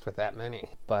haven't messed with that many.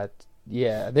 But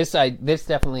yeah, this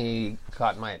definitely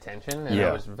caught my attention, and Yeah.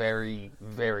 I was very,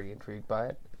 very intrigued by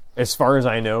it. As far as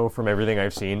I know from everything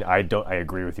I've seen, I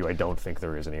agree with you. I don't think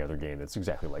there is any other game that's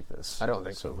exactly like this. I don't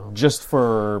think so. No. Just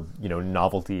for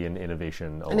novelty and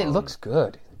innovation alone. And it looks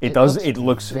good. It does. It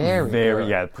looks very good.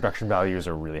 yeah. Production values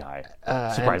are really high,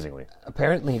 surprisingly.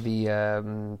 Apparently,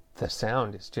 the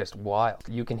sound is just wild.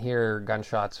 You can hear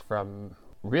gunshots from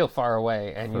real far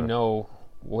away, and you know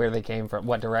where they came from,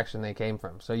 what direction they came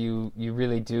from. So you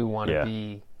really do want to Yeah.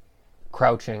 be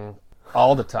crouching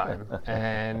all the time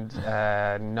and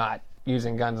not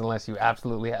using guns unless you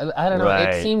absolutely. I don't know.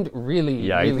 Right. It seemed really,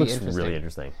 Yeah, really it looks interesting. really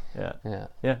interesting. Yeah, Yeah.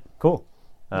 yeah, cool.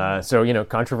 So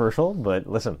controversial, but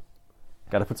listen,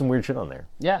 got to put some weird shit on there.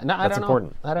 Yeah, no, I That's don't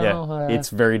important. know. I don't yeah. know. It's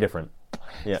very different.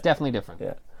 It's definitely different.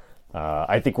 Yeah.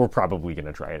 I think we're probably going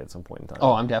to try it at some point in time.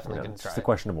 Oh, I'm definitely going to try it. It's just a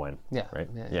question of when. Yeah. Right?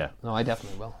 Yeah. No, I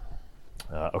definitely will.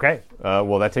 Okay.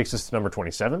 Well, that takes us to number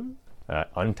 27,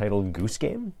 Untitled Goose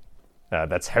Game.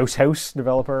 That's House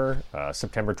developer,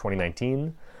 September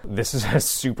 2019. This is a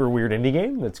super weird indie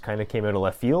game that's kind of came out of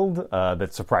left field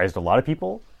that surprised a lot of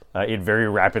people. It very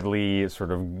rapidly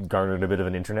sort of garnered a bit of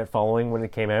an internet following when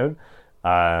it came out.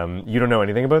 You don't know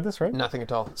anything about this, right? Nothing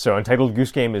at all. So Untitled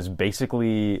Goose Game is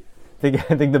basically... I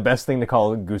think the best thing to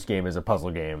call a goose game is a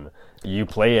puzzle game. You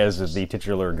play as the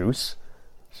titular goose.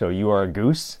 So you are a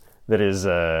goose that is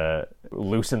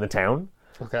loose in the town.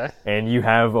 Okay. And you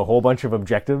have a whole bunch of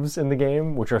objectives in the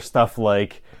game, which are stuff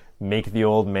like make the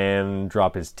old man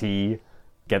drop his tea,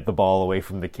 get the ball away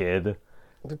from the kid,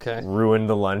 ruin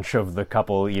the lunch of the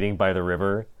couple eating by the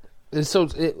river. So,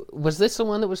 was this the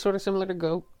one that was sort of similar to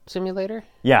Goat Simulator?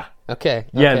 Yeah. Okay.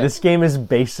 Yeah, this game is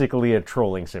basically a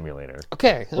trolling simulator.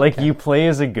 Okay. Like, you play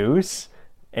as a goose,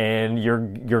 and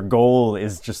your goal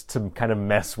is just to kind of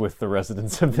mess with the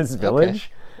residents of this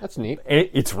village. Okay. That's neat.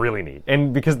 It's really neat.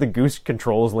 And because the goose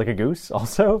controls like a goose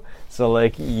also, so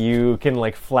like you can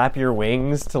like flap your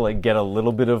wings to like get a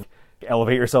little bit of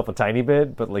elevate yourself a tiny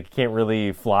bit, but like you can't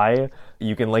really fly.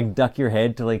 You can like duck your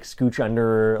head to like scooch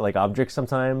under like objects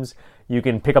sometimes. You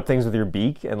can pick up things with your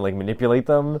beak and like manipulate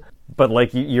them, but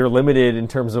like you're limited in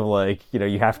terms of like, you know,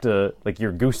 you have to like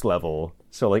your goose level.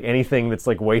 So like anything that's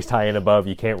like waist high and above,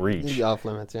 you can't reach. Off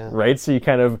limits, yeah. Right? So you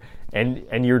kind of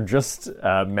and you're just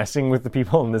messing with the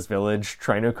people in this village,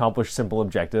 trying to accomplish simple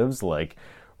objectives like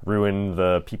ruin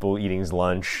the people eating's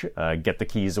lunch, get the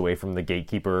keys away from the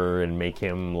gatekeeper and make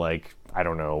him like, I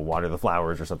don't know, water the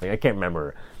flowers or something. I can't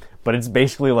remember. But it's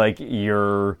basically like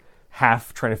you're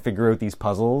half trying to figure out these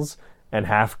puzzles and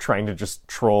half trying to just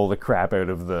troll the crap out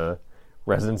of the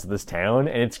residents of this town.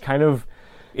 And it's kind of,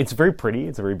 it's very pretty.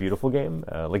 It's a very beautiful game.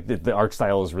 Like the art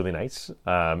style is really nice.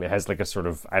 It has like a sort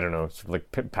of, I don't know, sort of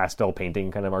like pastel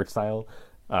painting kind of art style.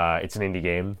 It's an indie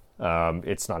game.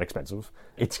 It's not expensive.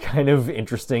 It's kind of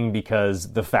interesting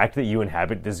because the fact that you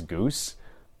inhabit this goose,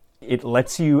 it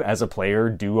lets you as a player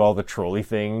do all the trolly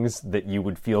things that you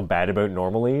would feel bad about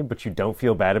normally, but you don't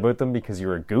feel bad about them because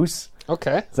you're a goose.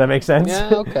 Okay. Does that make sense? Yeah,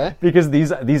 okay. Because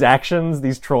these actions,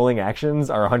 these trolling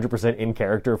actions are 100% in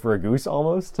character for a goose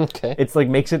almost. Okay. It's like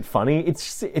makes it funny.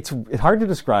 It's hard to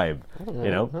describe,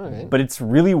 you know? All right. But it's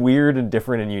really weird and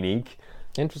different and unique.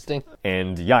 Interesting.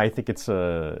 And yeah, I think it's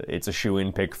a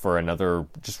shoe-in pick for another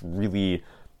just really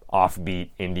offbeat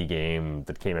indie game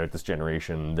that came out this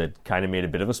generation that kind of made a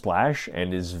bit of a splash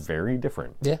and is very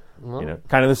different. Yeah. Well. You know,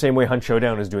 kind of the same way Hunt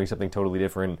Showdown is doing something totally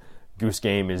different. Goose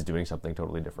Game is doing something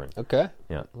totally different. Okay.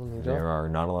 Yeah. There are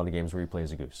not a lot of games where you play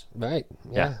as a goose. Right.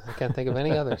 Yeah. I can't think of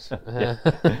any others.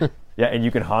 Yeah, and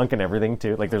you can honk and everything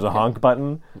too. Like there's a honk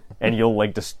button, and you'll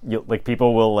like like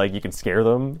people will like you can scare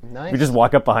them. Nice. You just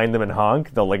walk up behind them and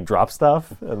honk. They'll like drop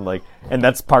stuff and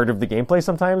that's part of the gameplay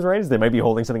sometimes, right? Is they might be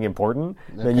holding something important,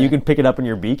 then you can pick it up in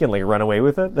your beak and like run away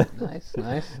with it. Nice.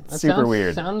 That super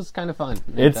weird. Sounds kind of fun.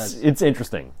 It's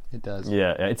interesting. It does.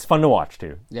 Yeah, it's fun to watch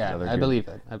too. Yeah, I believe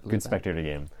it. Good spectator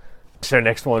game. So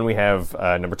next one we have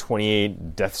number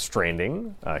 28, Death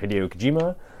Stranding, Hideo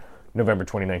Kojima, November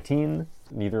 2019.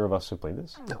 Neither of us have played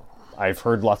this. No. I've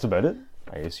heard lots about it.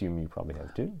 I assume you probably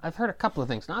have too. I've heard a couple of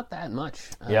things, not that much,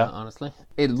 Yeah. honestly.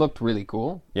 It looked really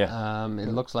cool. Yeah. It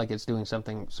looks like it's doing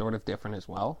something sort of different as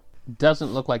well.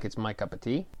 Doesn't look like it's my cup of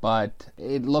tea, but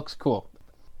it looks cool.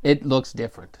 It looks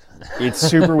different. It's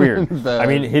super weird. I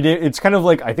mean, it's kind of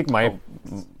like, I think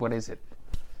What is it?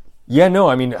 Yeah, no,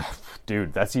 I mean,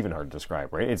 dude, that's even hard to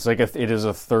describe, right? It's like it is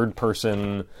a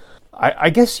third-person... I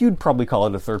guess you'd probably call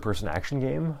it a third-person action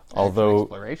game, although...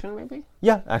 Exploration, maybe?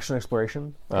 Yeah, action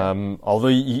exploration. Yeah. Although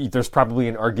there's probably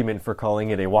an argument for calling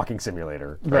it a walking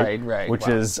simulator. Right. Which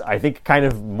is, I think, kind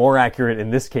of more accurate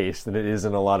in this case than it is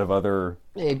in a lot of other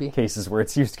cases where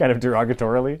it's used kind of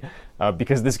derogatorily.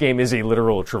 Because this game is a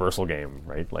literal traversal game,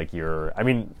 right? Like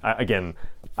again,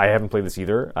 I haven't played this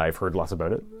either. I've heard lots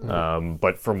about it. Mm-hmm.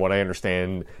 But from what I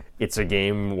understand, it's a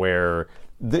game where...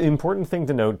 The important thing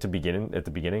to note at the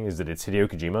beginning is that it's Hideo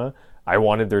Kojima. I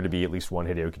wanted there to be at least one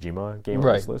Hideo Kojima game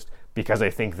on this list because I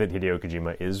think that Hideo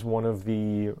Kojima is one of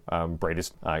the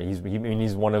brightest.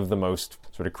 He's one of the most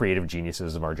sort of creative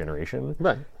geniuses of our generation.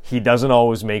 Right. He doesn't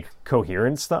always make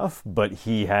coherent stuff, but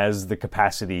he has the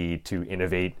capacity to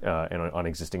innovate on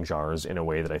existing genres in a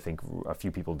way that I think a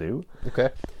few people do. Okay.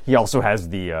 He also has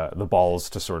the balls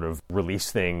to sort of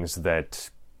release things that.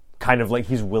 Kind of like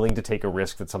he's willing to take a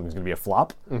risk that something's going to be a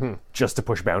flop just to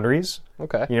push boundaries.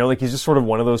 Okay. You know, like he's just sort of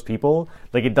one of those people.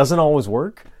 Like it doesn't always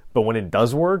work, but when it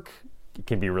does work,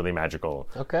 can be really magical.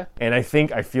 Okay. And I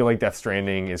feel like Death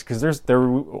Stranding is, because there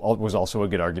was also a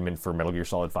good argument for Metal Gear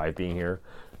Solid 5 being here.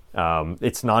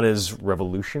 It's not as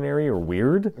revolutionary or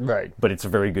weird, right? But it's a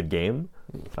very good game,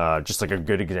 just like a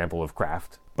good example of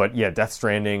craft. But yeah, Death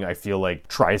Stranding, I feel like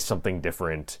tries something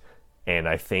different, and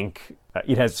I think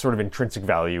it has sort of intrinsic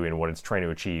value in what it's trying to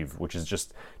achieve, which is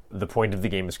just the point of the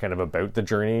game is kind of about the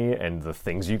journey and the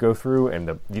things you go through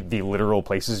and the literal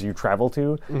places you travel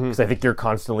to. Because I think you're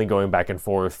constantly going back and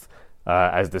forth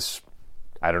as this,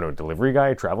 I don't know, delivery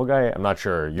guy, travel guy. I'm not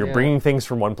sure. You're bringing things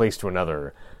from one place to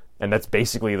another. And that's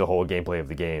basically the whole gameplay of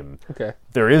the game. Okay.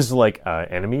 There is, like,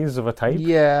 enemies of a type.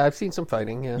 Yeah, I've seen some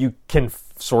fighting, yeah. You can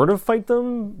sort of fight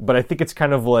them, but I think it's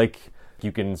kind of like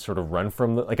you can sort of run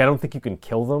from them. Like, I don't think you can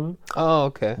kill them. Oh,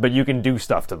 okay. But you can do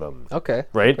stuff to them. Okay.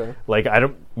 Right? Okay. Like,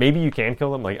 maybe you can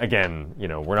kill them. Like, again,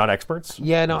 we're not experts.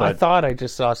 Yeah, no, I thought I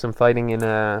just saw some fighting in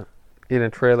a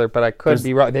trailer, but I could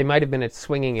be wrong. They might have been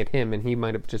swinging at him, and he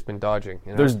might have just been dodging.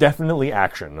 There's definitely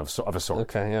action of a sort.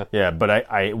 Okay, yeah. Yeah, but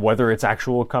I whether it's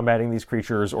actual combating these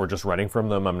creatures or just running from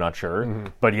them, I'm not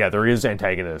sure. But yeah, there is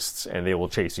antagonists, and they will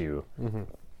chase you.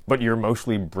 But you're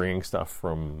mostly bringing stuff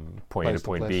from point A to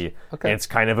point B. Okay. And it's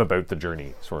kind of about the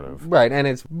journey, sort of. Right, and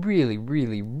it's really,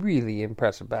 really, really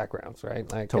impressive backgrounds, right?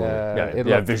 Like,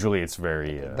 totally. Visually, it's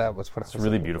very... that was what I was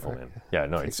really beautiful, man. Yeah,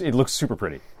 no, it looks super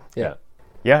pretty. Yeah.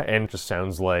 Yeah, and it just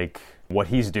sounds like what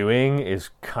he's doing is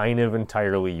kind of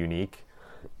entirely unique,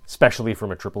 especially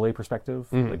from a AAA perspective.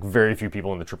 Like, very few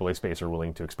people in the AAA space are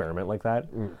willing to experiment like that.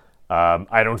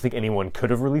 I don't think anyone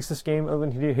could have released this game other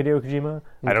than Hideo Kojima. Okay.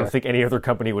 I don't think any other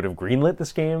company would have greenlit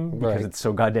this game because it's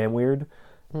so goddamn weird.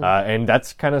 And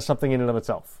that's kind of something in and of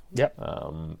itself. Yep.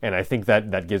 And I think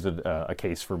that gives it a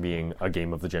case for being a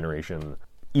game of the generation.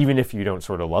 Even if you don't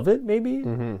sort of love it, maybe,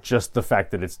 just the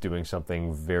fact that it's doing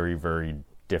something very, very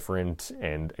different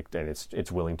and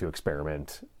it's willing to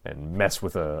experiment and mess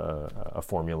with a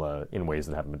formula in ways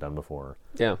that haven't been done before.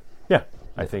 Yeah. Yeah.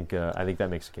 I think that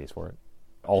makes a case for it.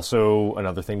 Also,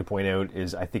 another thing to point out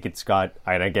is I think it's got,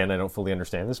 and again, I don't fully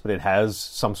understand this, but it has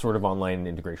some sort of online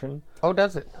integration. Oh,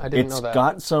 does it? I didn't know that. It's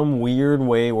got some weird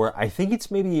way where I think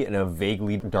it's maybe in a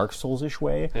vaguely Dark Souls-ish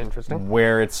way. Interesting.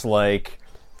 Where it's like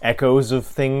echoes of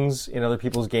things in other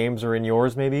people's games or in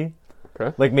yours, maybe.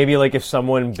 Okay. Like maybe like if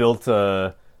someone built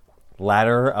a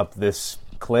ladder up this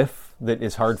cliff that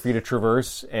is hard for you to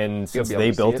traverse, and since they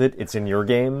built it, it's in your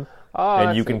game.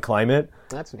 And you can climb it.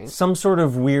 That's neat. Some sort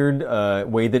of weird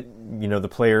way that, the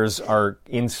players are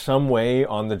in some way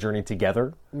on the journey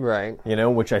together. Right.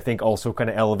 Which I think also kind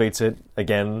of elevates it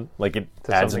again. Like it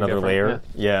adds another layer.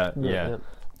 Yeah.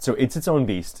 So it's its own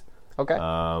beast. Okay.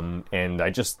 And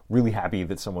I'm just really happy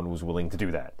that someone was willing to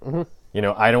do that.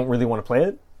 I don't really want to play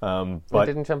it. But it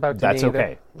didn't jump out to that's me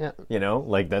okay. Yeah.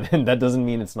 Like that doesn't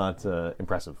mean it's not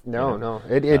impressive. No.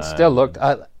 It still looked...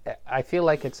 I feel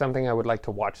like it's something I would like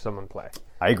to watch someone play.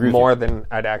 I agree more than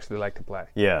I'd actually like to play.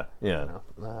 Yeah.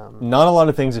 Not a lot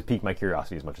of things have piqued my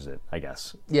curiosity as much as it, I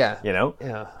guess. Yeah.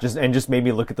 Yeah. Just made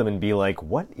me look at them and be like,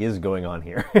 what is going on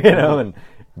here?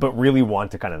 But really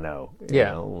want to kind of know.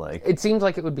 Like it seems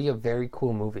like it would be a very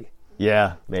cool movie.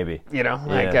 Yeah, maybe.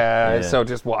 So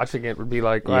just watching it would be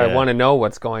like, I want to know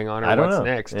what's going on or what's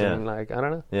next. Yeah. And I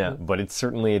don't know. Yeah, but it's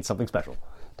something special.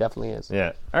 Definitely is.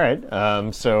 Yeah. All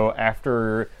right. So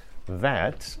after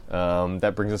that,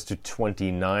 that brings us to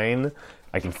 29.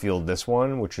 I can field this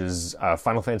one, which is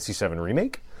Final Fantasy VII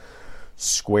Remake.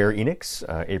 Square Enix,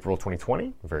 April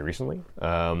 2020, very recently.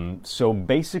 So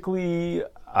basically...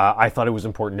 I thought it was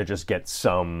important to just get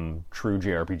some true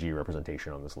JRPG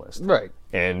representation on this list. Right.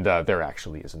 And there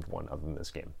actually isn't one other than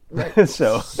this game. Right.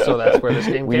 so that's where this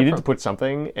game came from. We needed to put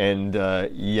something, and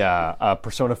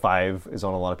Persona 5 is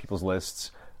on a lot of people's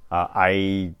lists.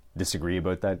 I disagree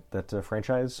about that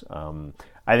franchise.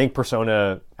 I think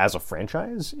Persona, as a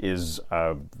franchise, is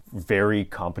a very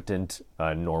competent,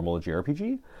 normal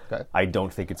JRPG. Okay. I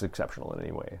don't think it's exceptional in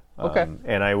any way. Okay.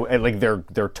 And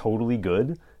they're totally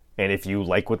good. And if you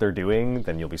like what they're doing,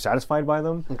 then you'll be satisfied by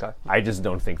them. Okay. I just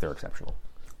don't think they're exceptional.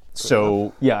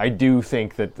 So, I do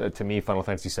think that, to me, Final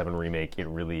Fantasy VII Remake, it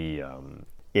really...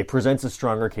 it presents a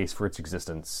stronger case for its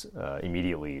existence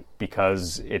immediately,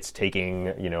 because it's taking,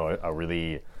 a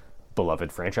really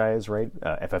beloved franchise, right?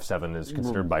 FF7 is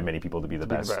considered by many people to be the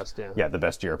best. The best, the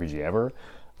best JRPG ever.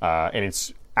 And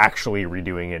it's actually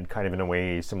redoing it kind of in a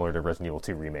way similar to Resident Evil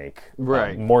 2 Remake.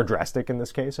 Right. More drastic in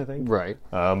this case, I think. Right.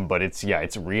 But it's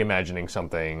reimagining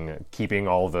something, keeping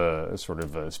all the sort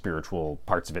of spiritual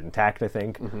parts of it intact, I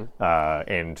think,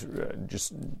 and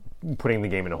just putting the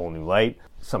game in a whole new light.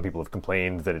 Some people have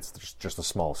complained that it's just a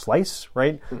small slice,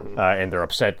 right? And they're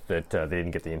upset that they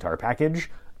didn't get the entire package.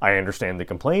 I understand the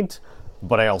complaint.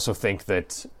 but I also think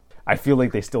that I feel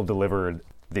like they still delivered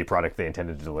the product they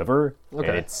intended to deliver, and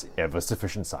it's of a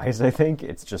sufficient size. I think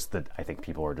it's just that I think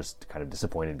people are just kind of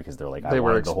disappointed because they're like, I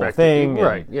wanted the whole thing,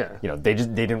 right? And, you know, they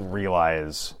didn't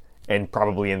realize, and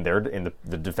probably in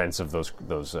the defense of those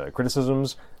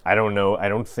criticisms, I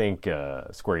don't think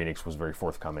Square Enix was very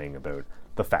forthcoming about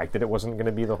the fact that it wasn't going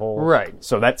to be the whole, right.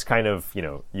 So that's kind of, you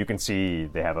know, you can see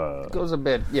they have it goes a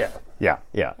bit, yeah.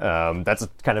 That's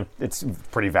it's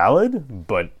pretty valid,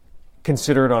 but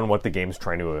considered on what the game's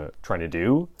trying to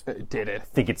do, did it? I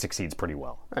think it succeeds pretty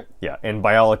well. Right. Yeah, and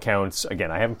by all accounts,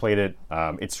 again, I haven't played it.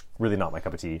 It's really not my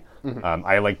cup of tea.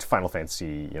 I liked Final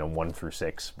Fantasy, 1 through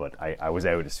 6, but I was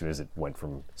out as soon as it went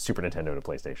from Super Nintendo to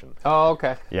PlayStation. Oh,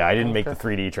 okay. Yeah, I didn't make the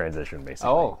 3D transition, basically.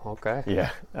 Oh, okay.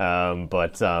 Yeah,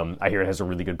 but I hear it has a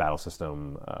really good battle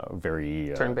system.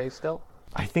 Very turn-based still.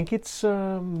 I think it's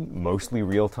mostly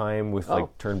real time with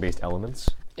like turn-based elements.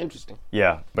 Interesting.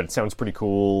 Yeah, but it sounds pretty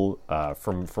cool.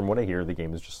 From what I hear, the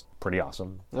game is just pretty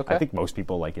awesome. Okay. I think most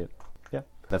people like it. Yeah,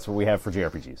 that's what we have for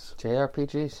JRPGs.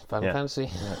 JRPGs, Final Fantasy.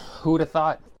 Yeah. Who would have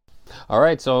thought? All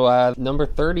right, so number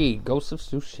 30, Ghost of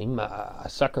Tsushima,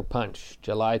 Sucker Punch,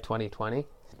 July 2020.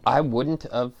 I wouldn't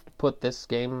have put this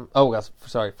game... Oh, well,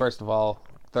 sorry. First of all,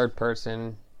 third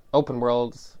person, open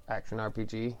worlds, action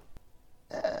RPG.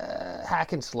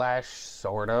 Hack and slash,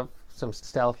 sort of. Some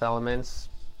stealth elements,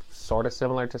 sort of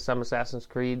similar to some Assassin's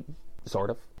Creed, sort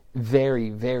of. Very,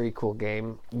 very cool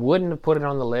game. Wouldn't have put it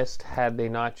on the list had they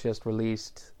not just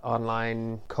released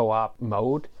online co-op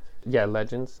mode. Yeah,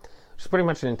 Legends. It's pretty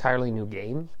much an entirely new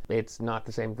game. It's not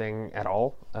the same thing at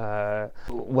all.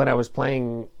 When I was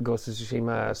playing Ghost of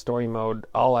Tsushima story mode,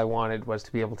 all I wanted was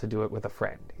to be able to do it with a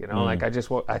friend. Like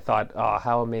I thought, oh,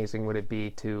 how amazing would it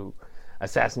be to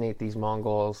assassinate these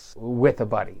Mongols with a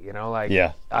buddy,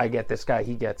 I get this guy,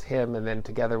 he gets him, and then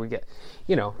together we get,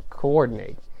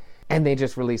 coordinate. And they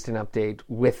just released an update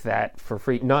with that for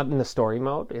free, not in the story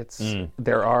mode.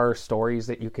 There are stories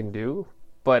that you can do,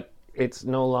 but it's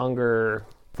no longer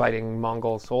fighting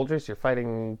Mongol soldiers, you're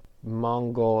fighting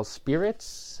Mongol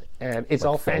spirits, and it's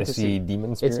all fantasy.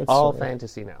 Demon spirits? It's all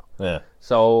fantasy now. Yeah.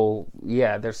 So,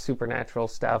 yeah, there's supernatural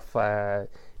stuff,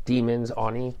 demons,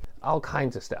 Oni, all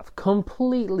kinds of stuff.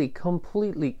 Completely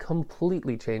changes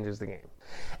the game.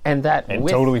 And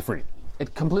totally free.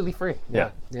 It's completely free.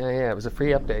 Yeah. It was a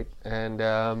free update, and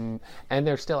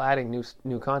they're still adding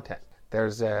new content.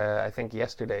 There's, I think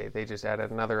yesterday they just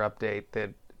added another update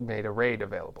that made a raid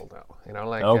available now.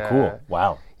 Cool!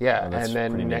 Wow. Yeah, and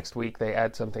then next week they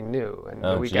add something new, and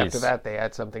the week after that they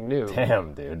add something new.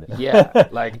 Damn, dude. Yeah,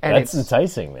 and that's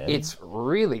enticing, man. It's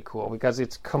really cool because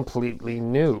it's completely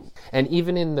new, and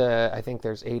even in I think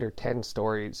there's 8 or 10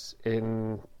 stories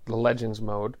in the Legends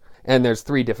mode, and there's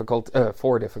 4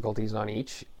 difficulties on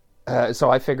each. So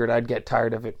I figured I'd get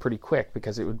tired of it pretty quick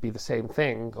because it would be the same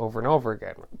thing over and over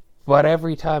again. But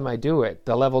every time I do it,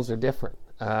 the levels are different.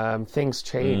 Things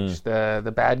change.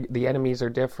 The enemies are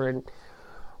different.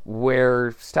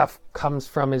 Where stuff comes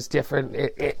from is different.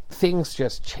 Things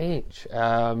just change.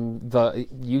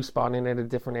 You spawn in at a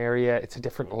different area. It's a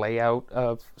different layout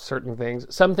of certain things.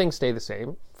 Some things stay the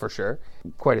same, for sure.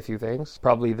 Quite a few things.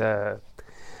 Probably the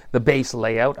base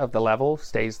layout of the level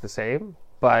stays the same,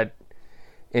 but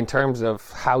in terms of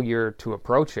how you're to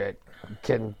approach it,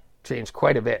 can change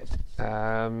quite a bit,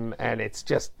 and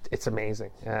it's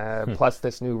amazing. Plus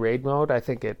this new raid mode, I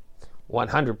think it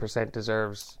 100%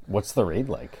 deserves. What's the raid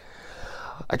like?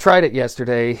 I tried it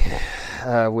yesterday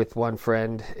with one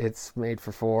friend. It's made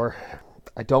for 4.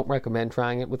 I don't recommend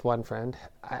trying it with one friend.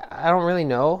 I don't really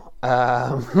know.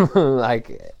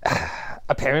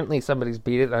 Apparently somebody's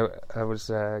beat it. I was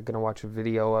going to watch a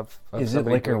video of Is it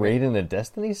like a raid in a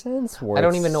Destiny sense? I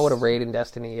don't even know what a raid in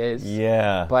Destiny is.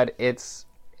 Yeah. But it's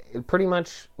pretty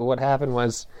much what happened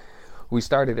was we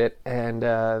started it, and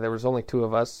there was only 2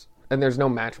 of us, and there's no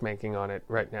matchmaking on it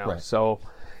right now. Right. So,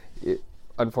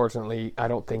 unfortunately, I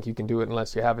don't think you can do it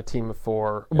unless you have a team of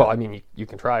 4. Yeah. Well, I mean, you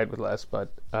can try it with less,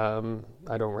 but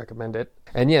I don't recommend it.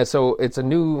 And yeah, so it's a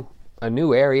new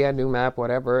area, new map,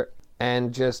 whatever,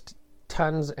 and just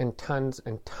tons and tons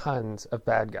and tons of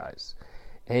bad guys.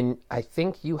 And I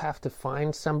think you have to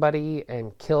find somebody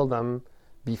and kill them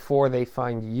before they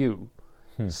find you.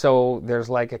 So there's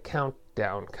like a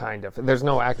countdown, kind of. There's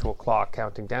no actual clock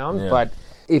counting down, but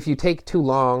if you take too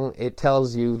long, it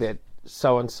tells you that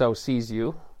so-and-so sees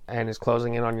you and is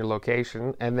closing in on your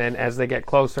location. And then as they get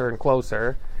closer and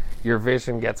closer, your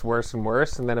vision gets worse and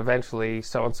worse. And then eventually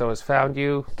so-and-so has found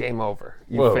you, game over.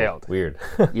 You failed. Weird.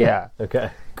 Yeah.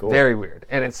 Okay. Cool. Very weird.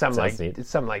 And it's some Sounds like neat. it's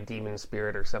some like demon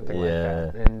spirit or something like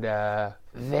Yeah. that. And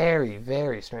very,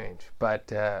 very strange,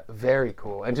 but very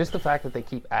cool. And just the fact that they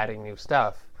keep adding new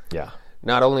stuff. Yeah.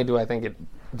 Not only do I think it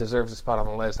deserves a spot on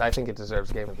the list, I think it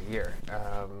deserves Game of the Year.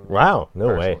 Wow. No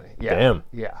way. Personally. Yeah. Damn.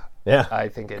 Yeah. Yeah. I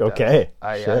think it Okay. does.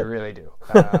 I Shit. really do.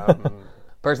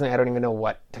 Personally, I don't even know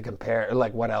what to compare.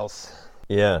 Like, what else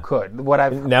Yeah. could? What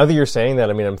I've Now that you're saying that,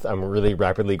 I mean, I'm really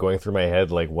rapidly going through my head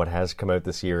like what has come out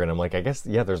this year, and I'm like, I guess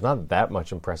there's not that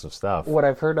much impressive stuff. what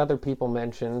I've heard other people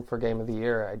mention for Game of the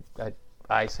Year.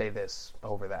 I say this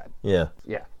over that. Yeah.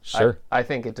 Yeah. Sure. I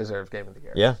think it deserves Game of the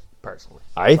Year. Yeah. Personally.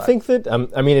 I think that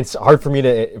I mean, it's hard for me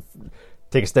to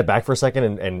take a step back for a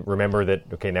second and remember that.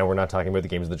 Okay, now we're not talking about the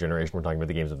games of the generation; we're talking about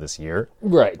the games of this year.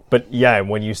 Right. But yeah,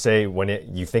 when you say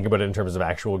you think about it in terms of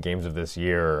actual games of this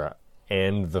year,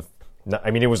 and I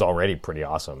mean, it was already pretty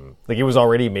awesome. Like it was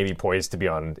already maybe poised to be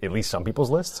on at least some people's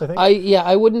lists. I think.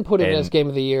 I wouldn't put it And as Game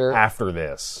of the Year. After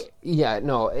this, Yeah,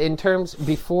 no. In terms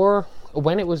before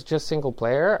when it was just single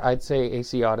player, I'd say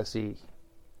AC Odyssey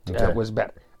Okay. was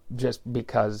better, just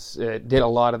because it did a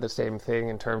lot of the same thing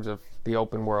in terms of the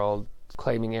open world,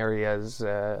 claiming areas,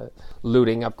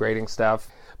 looting, upgrading stuff.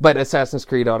 But Assassin's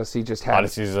Creed Odyssey just had.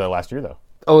 Odyssey's last year though.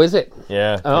 Oh, is it?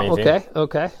 Yeah. Oh, 2018.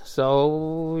 okay.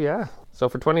 So yeah. So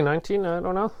for 2019, I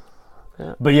don't know.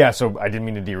 But yeah, so I didn't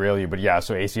mean to derail you, but yeah,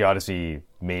 so AC Odyssey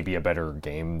may be a better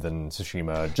game than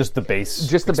Tsushima. Just the base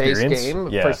Base experience. game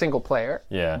Yeah. for single player.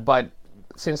 Yeah. But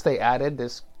since they added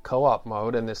this co-op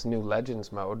mode and this new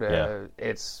Legends mode, Yeah.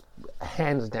 it's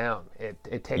hands down.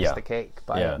 It takes Yeah. the cake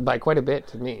Yeah. by quite a bit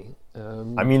to me.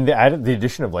 I mean, the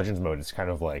addition of Legends mode is kind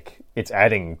of like it's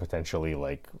adding potentially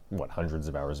like hundreds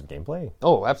of hours of gameplay.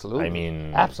 Oh, absolutely. I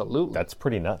mean, absolutely. That's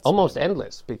pretty nuts. Almost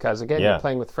endless because again, Yeah. you're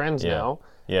playing with friends Yeah. now,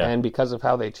 Yeah. and because of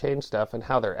how they change stuff and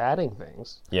how they're adding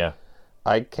things, Yeah,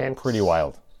 I can't pretty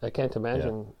wild. I can't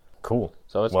imagine. Cool.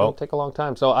 So it's Well, going to take a long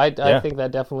time. So I Yeah. think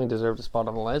that definitely deserves a spot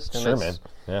on the list. And sure, it's-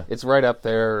 man. Yeah. It's right up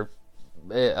there.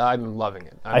 I'm loving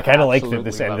it. I kind of like that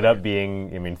this absolutely ended loving up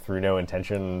being, I mean, through no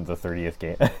intention, the 30th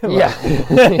game. it. Yeah.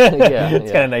 yeah.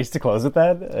 It's kind of nice to close with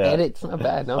that. Yeah. And it's not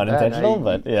bad. Not Unintentional,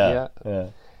 bad. but yeah.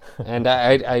 And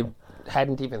I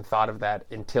hadn't even thought of that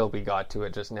until we got to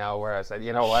it just now, where I said,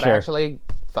 you know what, Sure. actually,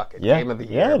 fuck it, Yeah. Game of the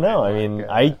Year. Yeah, no, I man. mean,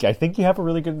 Like, I think you have a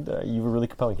really good, you have a really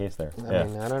compelling case there. I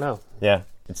mean, I don't know. Yeah,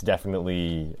 it's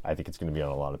definitely. I think it's going to be on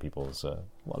a lot of people's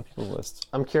lists.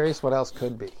 I'm curious what else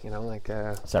could be. You know, like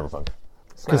Cyberpunk,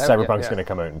 it's because not- Cyberpunk's yeah. going to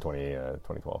come out in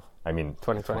 2012. I mean,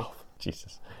 2020. 12.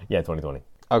 Jesus, yeah, 2020.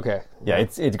 Okay. Yeah,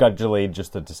 it got delayed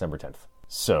just to December 10th.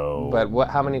 So, But what?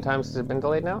 How many times has it been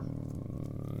delayed now?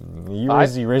 you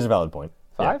Five? raise a valid point.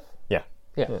 5? Yeah.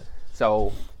 Yeah.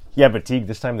 So Yeah, but Teague,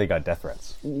 this time they got death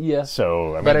threats. yeah.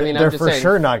 So, I mean, But I mean, I'm they're just for saying,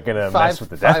 sure not going to mess with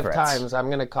the death five threats. times. I'm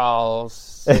going to call,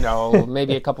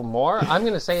 maybe a couple more. I'm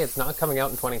going to say it's not coming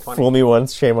out in 2020. Fool me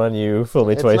once, shame on you. Fool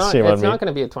me twice, shame on It's me. not going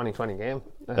to be a 2020 game.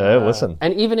 Listen.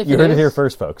 And even if You it heard it is- here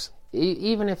first, folks.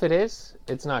 even if it is,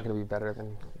 it's not going to be better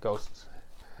than Ghosts.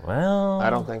 Well,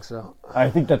 I don't think so. I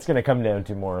think that's going to come down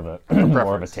to more of a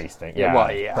more of a tasting. Yeah,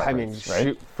 Well, yeah. I mean, preference,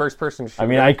 right? first-person shooter. I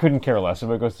mean, I couldn't care less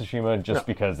about Ghost of Tsushima just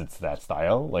because it's that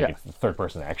style. Like, Yeah. it's the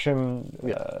third-person action.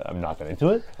 I'm not that into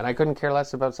it. and I couldn't care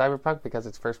less about Cyberpunk because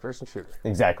it's first-person shooter.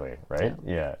 Exactly, right?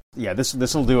 Yeah.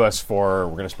 This will do us for,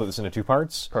 we're going to split this into two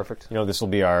parts. Perfect. You know, this will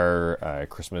be our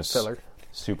Christmas Filler.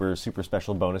 super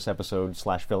special bonus episode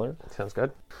 / filler. Sounds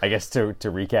good. I guess to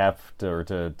recap,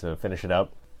 to finish it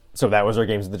up. So that was our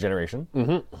Games of the Generation.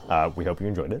 Mm-hmm. We hope you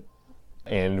enjoyed it.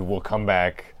 And we'll come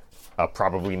back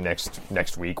probably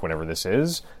next week, whenever this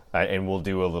is, and we'll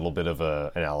do a little bit of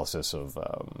a analysis of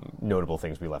notable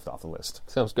things we left off the list.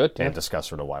 Sounds good. And discuss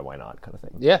sort of why not kind of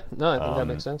thing. Yeah, no, I think that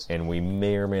makes sense. And we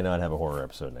may or may not have a horror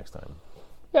episode next time.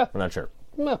 Yeah. We're not sure.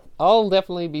 No, I'll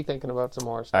definitely be thinking about some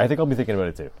more stuff. I think I'll be thinking about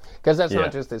it too. Because that's Yeah.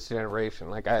 not just this generation.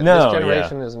 Like, No, this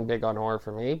generation isn't big on horror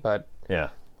for me, but Yeah.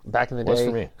 back in the Was day,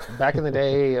 for me. back in the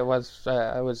day, it was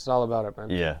all about it, man.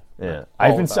 Yeah. All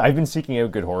I've been seeking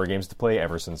out good horror games to play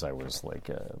ever since I was like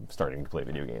starting to play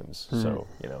video games. So,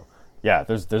 yeah,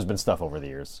 there's been stuff over the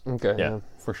years. Okay, Yeah, yeah.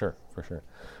 for sure.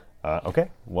 Okay.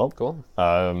 Well, Cool.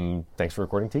 Thanks for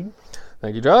recording, Teague.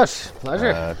 Thank you, Josh.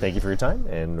 Pleasure. Thank you for your time,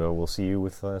 and we'll see you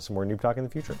with some more Noob Talk in the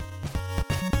future.